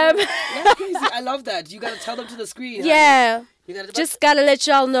 I love that. You gotta tell them to the screen. Yeah. Just gotta let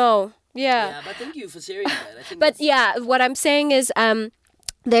y'all know. Yeah, but thank you for sharing that. But what I'm saying is,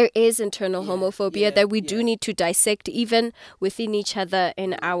 there is internal homophobia that we do need to dissect even within each other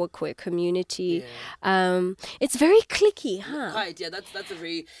in our queer community. It's very cliquey, huh? Quite, yeah. That's a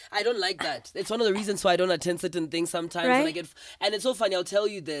very. I don't like that. It's one of the reasons why I don't attend certain things sometimes. Right? And it's so funny. I'll tell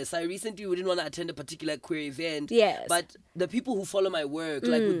you this. I recently didn't want to attend a particular queer event. Yes. But the people who follow my work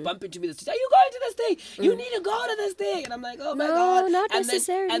like would bump into me. The street, are you going to this thing? You need to go to this thing. And I'm like, oh my god. No, not and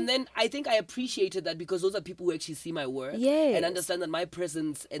necessarily. And then I think I appreciated that because those are people who actually see my work and understand that my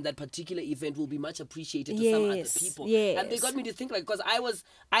presence in that particular event will be much appreciated to some other people. And they got me to think like, because I was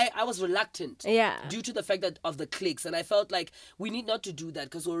reluctant due to the fact that of the cliques, and I felt like we need not to do that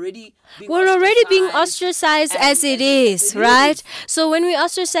because we're already being ostracized as it is, right? So when we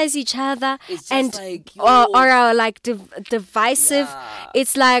ostracize each other and like, are like divisive,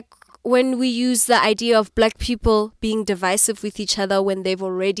 it's like when we use the idea of black people being divisive with each other when they've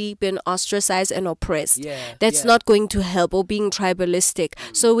already been ostracized and oppressed. That's not going to help, or being tribalistic.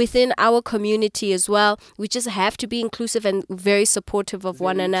 So within our community as well, we just have to be inclusive and very supportive of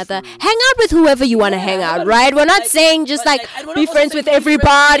one another. Hang out with whoever you want to hang out, right? We're not saying just like be friends with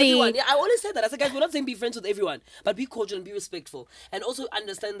everybody. I always say that. I said, guys, we're not saying be friends with everyone, but be cordial and be respectful. And also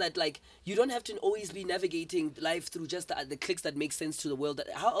understand that like you don't have to always be navigating life through just the cliques that make sense to the world.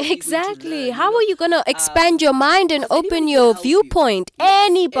 How else exactly. How are you going to expand your mind and open your viewpoint?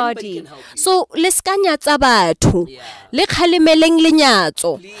 Anybody. So, leskanyatsa batho. Le khalemeleng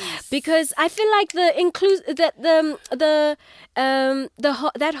lenyatso. Because I feel like that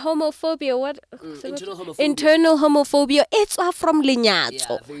homophobia, internal homophobia, it's from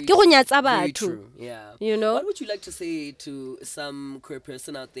lenyatso. Ke go nyatsa batho. You know? What would you like to say to some queer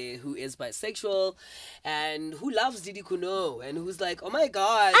person out there who is bisexual and who loves Khunou and who's like, oh my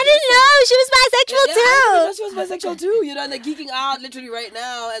god, I didn't know she was bisexual too. I didn't know she was bisexual too. You know, and they're geeking out literally right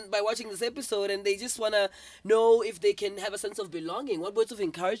now and by watching this episode, and they just want to know if they can have a sense of belonging. What words of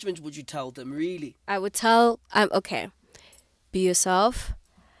encouragement would you tell them, really? I would tell, okay, be yourself.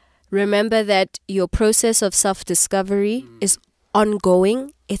 Remember that your process of self-discovery is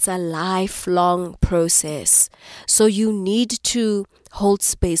ongoing. It's a lifelong process. So you need to hold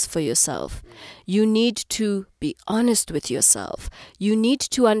space for yourself. You need to be honest with yourself. You need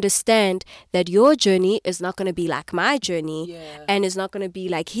to understand that your journey is not going to be like my journey and is not going to be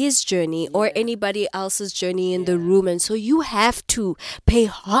like his journey or anybody else's journey in the room. And so you have to pay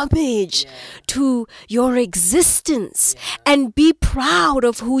homage to your existence and be proud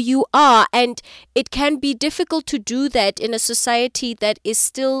of who you are. And it can be difficult to do that in a society that is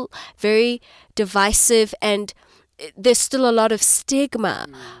still very divisive and there's still a lot of stigma.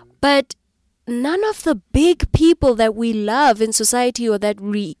 But none of the big people that we love in society or that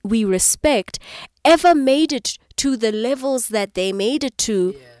we respect ever made it to the levels that they made it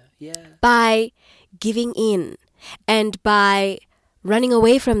to by giving in and by running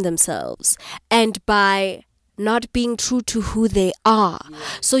away from themselves and by not being true to who they are.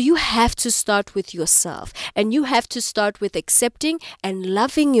 So you have to start with yourself, and you have to start with accepting and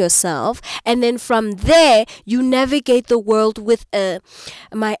loving yourself, and then from there you navigate the world with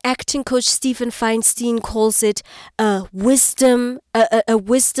my acting coach Stephen Feinstein calls it a wisdom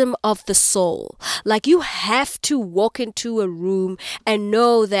of the soul. Like you have to walk into a room and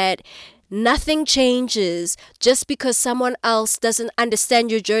know that nothing changes just because someone else doesn't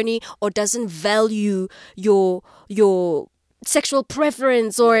understand your journey or doesn't value your sexual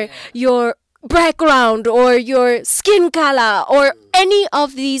preference or your background or your skin color or any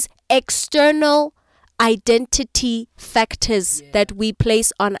of these external identity factors that we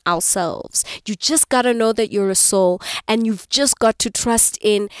place on ourselves. You just got to know that you're a soul, and you've just got to trust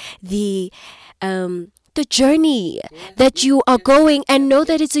in the journey that you are going, and know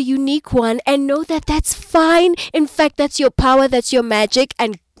that it's a unique one, and know that that's fine. In fact, that's your power, that's your magic,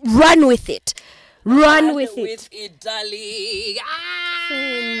 and run with it. Run with it, darling.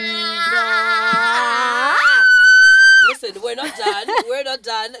 Listen, we're not done. We're not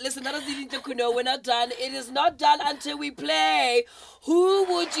done. Listen, that is Didintle Khunou. We're not done. It is not done until we play Who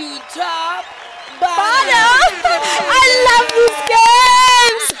Would You Top Bottom? I love these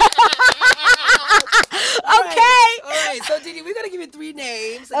games. Okay. All right. So, Didi, we're going to give you 3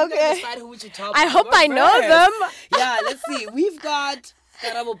 names. And Okay. decide who would you top I hope I first. know them. Yeah, let's see. We've got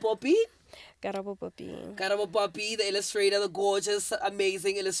Karabo Poppy. Karabo Poppy. Karabo Poppy, the illustrator, the gorgeous,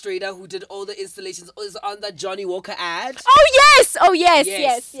 amazing illustrator who did all the installations, is on the Johnny Walker ad. Oh, yes. Oh, yes.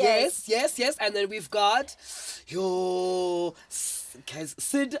 And then we've got guys,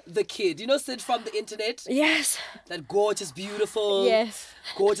 Sid the Kid. You know Sid from the internet? Yes. That gorgeous, beautiful,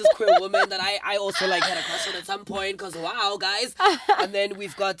 gorgeous queer woman that I also like had a crush on at some point because wow, guys. And then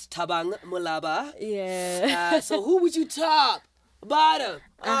we've got Thabang Molaba. Yeah. So who would you top? Bottom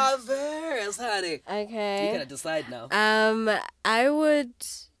or verse, honey? Okay. You gotta decide now. I would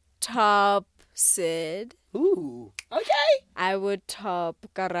top Sid. Ooh. Okay. I would top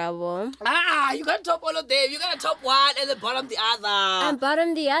Karabo. You gotta top all of them. You gotta top one and then bottom the other. And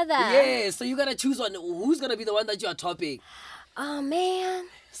bottom the other. Yeah, so you gotta choose one. Who's gonna be the one that you are topping? Oh, man.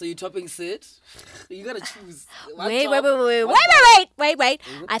 So you're topping Sid? You gotta choose. Wait.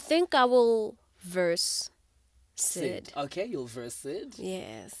 I think I will verse Sid. Okay, you'll verse Sid.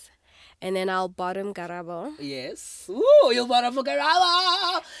 Yes. And then I'll bottom Karabo. Yes. Ooh, you'll bottom for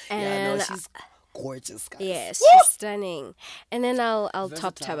Garala. And yeah, no, she's gorgeous, guys. yes, Woo! she's stunning. And then I'll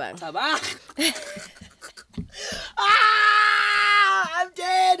top Tabang. I'm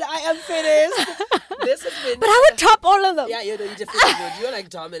dead. I am finished. This has been. But I would top all of them. Yeah, you definitely would. You're like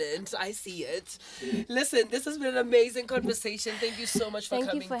dominant. I see it. Listen, this has been an amazing conversation. Thank you so much for coming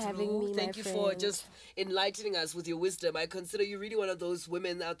Thank you for through. having me, Thank my you for friend. just enlightening us with your wisdom. I consider you really one of those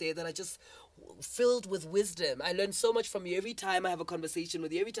women out there that are just filled with wisdom. I learn so much from you every time I have a conversation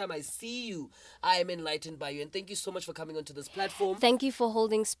with you. Every time I see you, I am enlightened by you. And thank you so much for coming onto this platform. Thank you for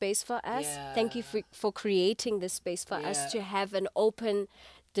holding space for us. Yeah. Thank you for creating this space for us to have an open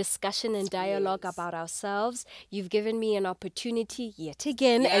discussion and dialogue about ourselves. You've given me an opportunity yet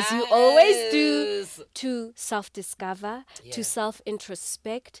again, as you always do, to self-discover, to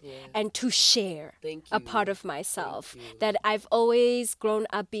self-introspect, and to share a part of myself that I've always grown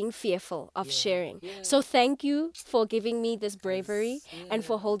up being fearful of sharing. So thank you for giving me this bravery and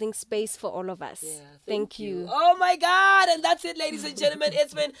for holding space for all of us. Thank you. Oh my God. And that's it, ladies and gentlemen.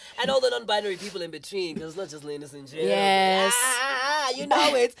 It's been, and all the non-binary people in between, because it's not just ladies and gentlemen. Yes. You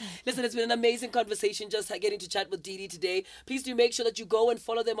know it. Listen, it's been an amazing conversation just getting to chat with Didi today. Please do make sure that you go and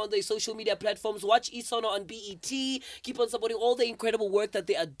follow them on their social media platforms. Watch Isono on BET. Keep on supporting all the incredible work that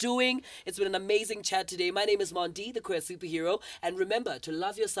they are doing. It's been an amazing chat today. My name is Mondi, the queer superhero. And remember to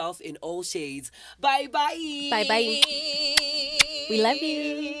love yourself in all shades. Bye-bye. Bye-bye. We love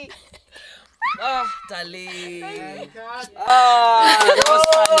you. Oh, darling. Oh, that was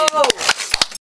funny.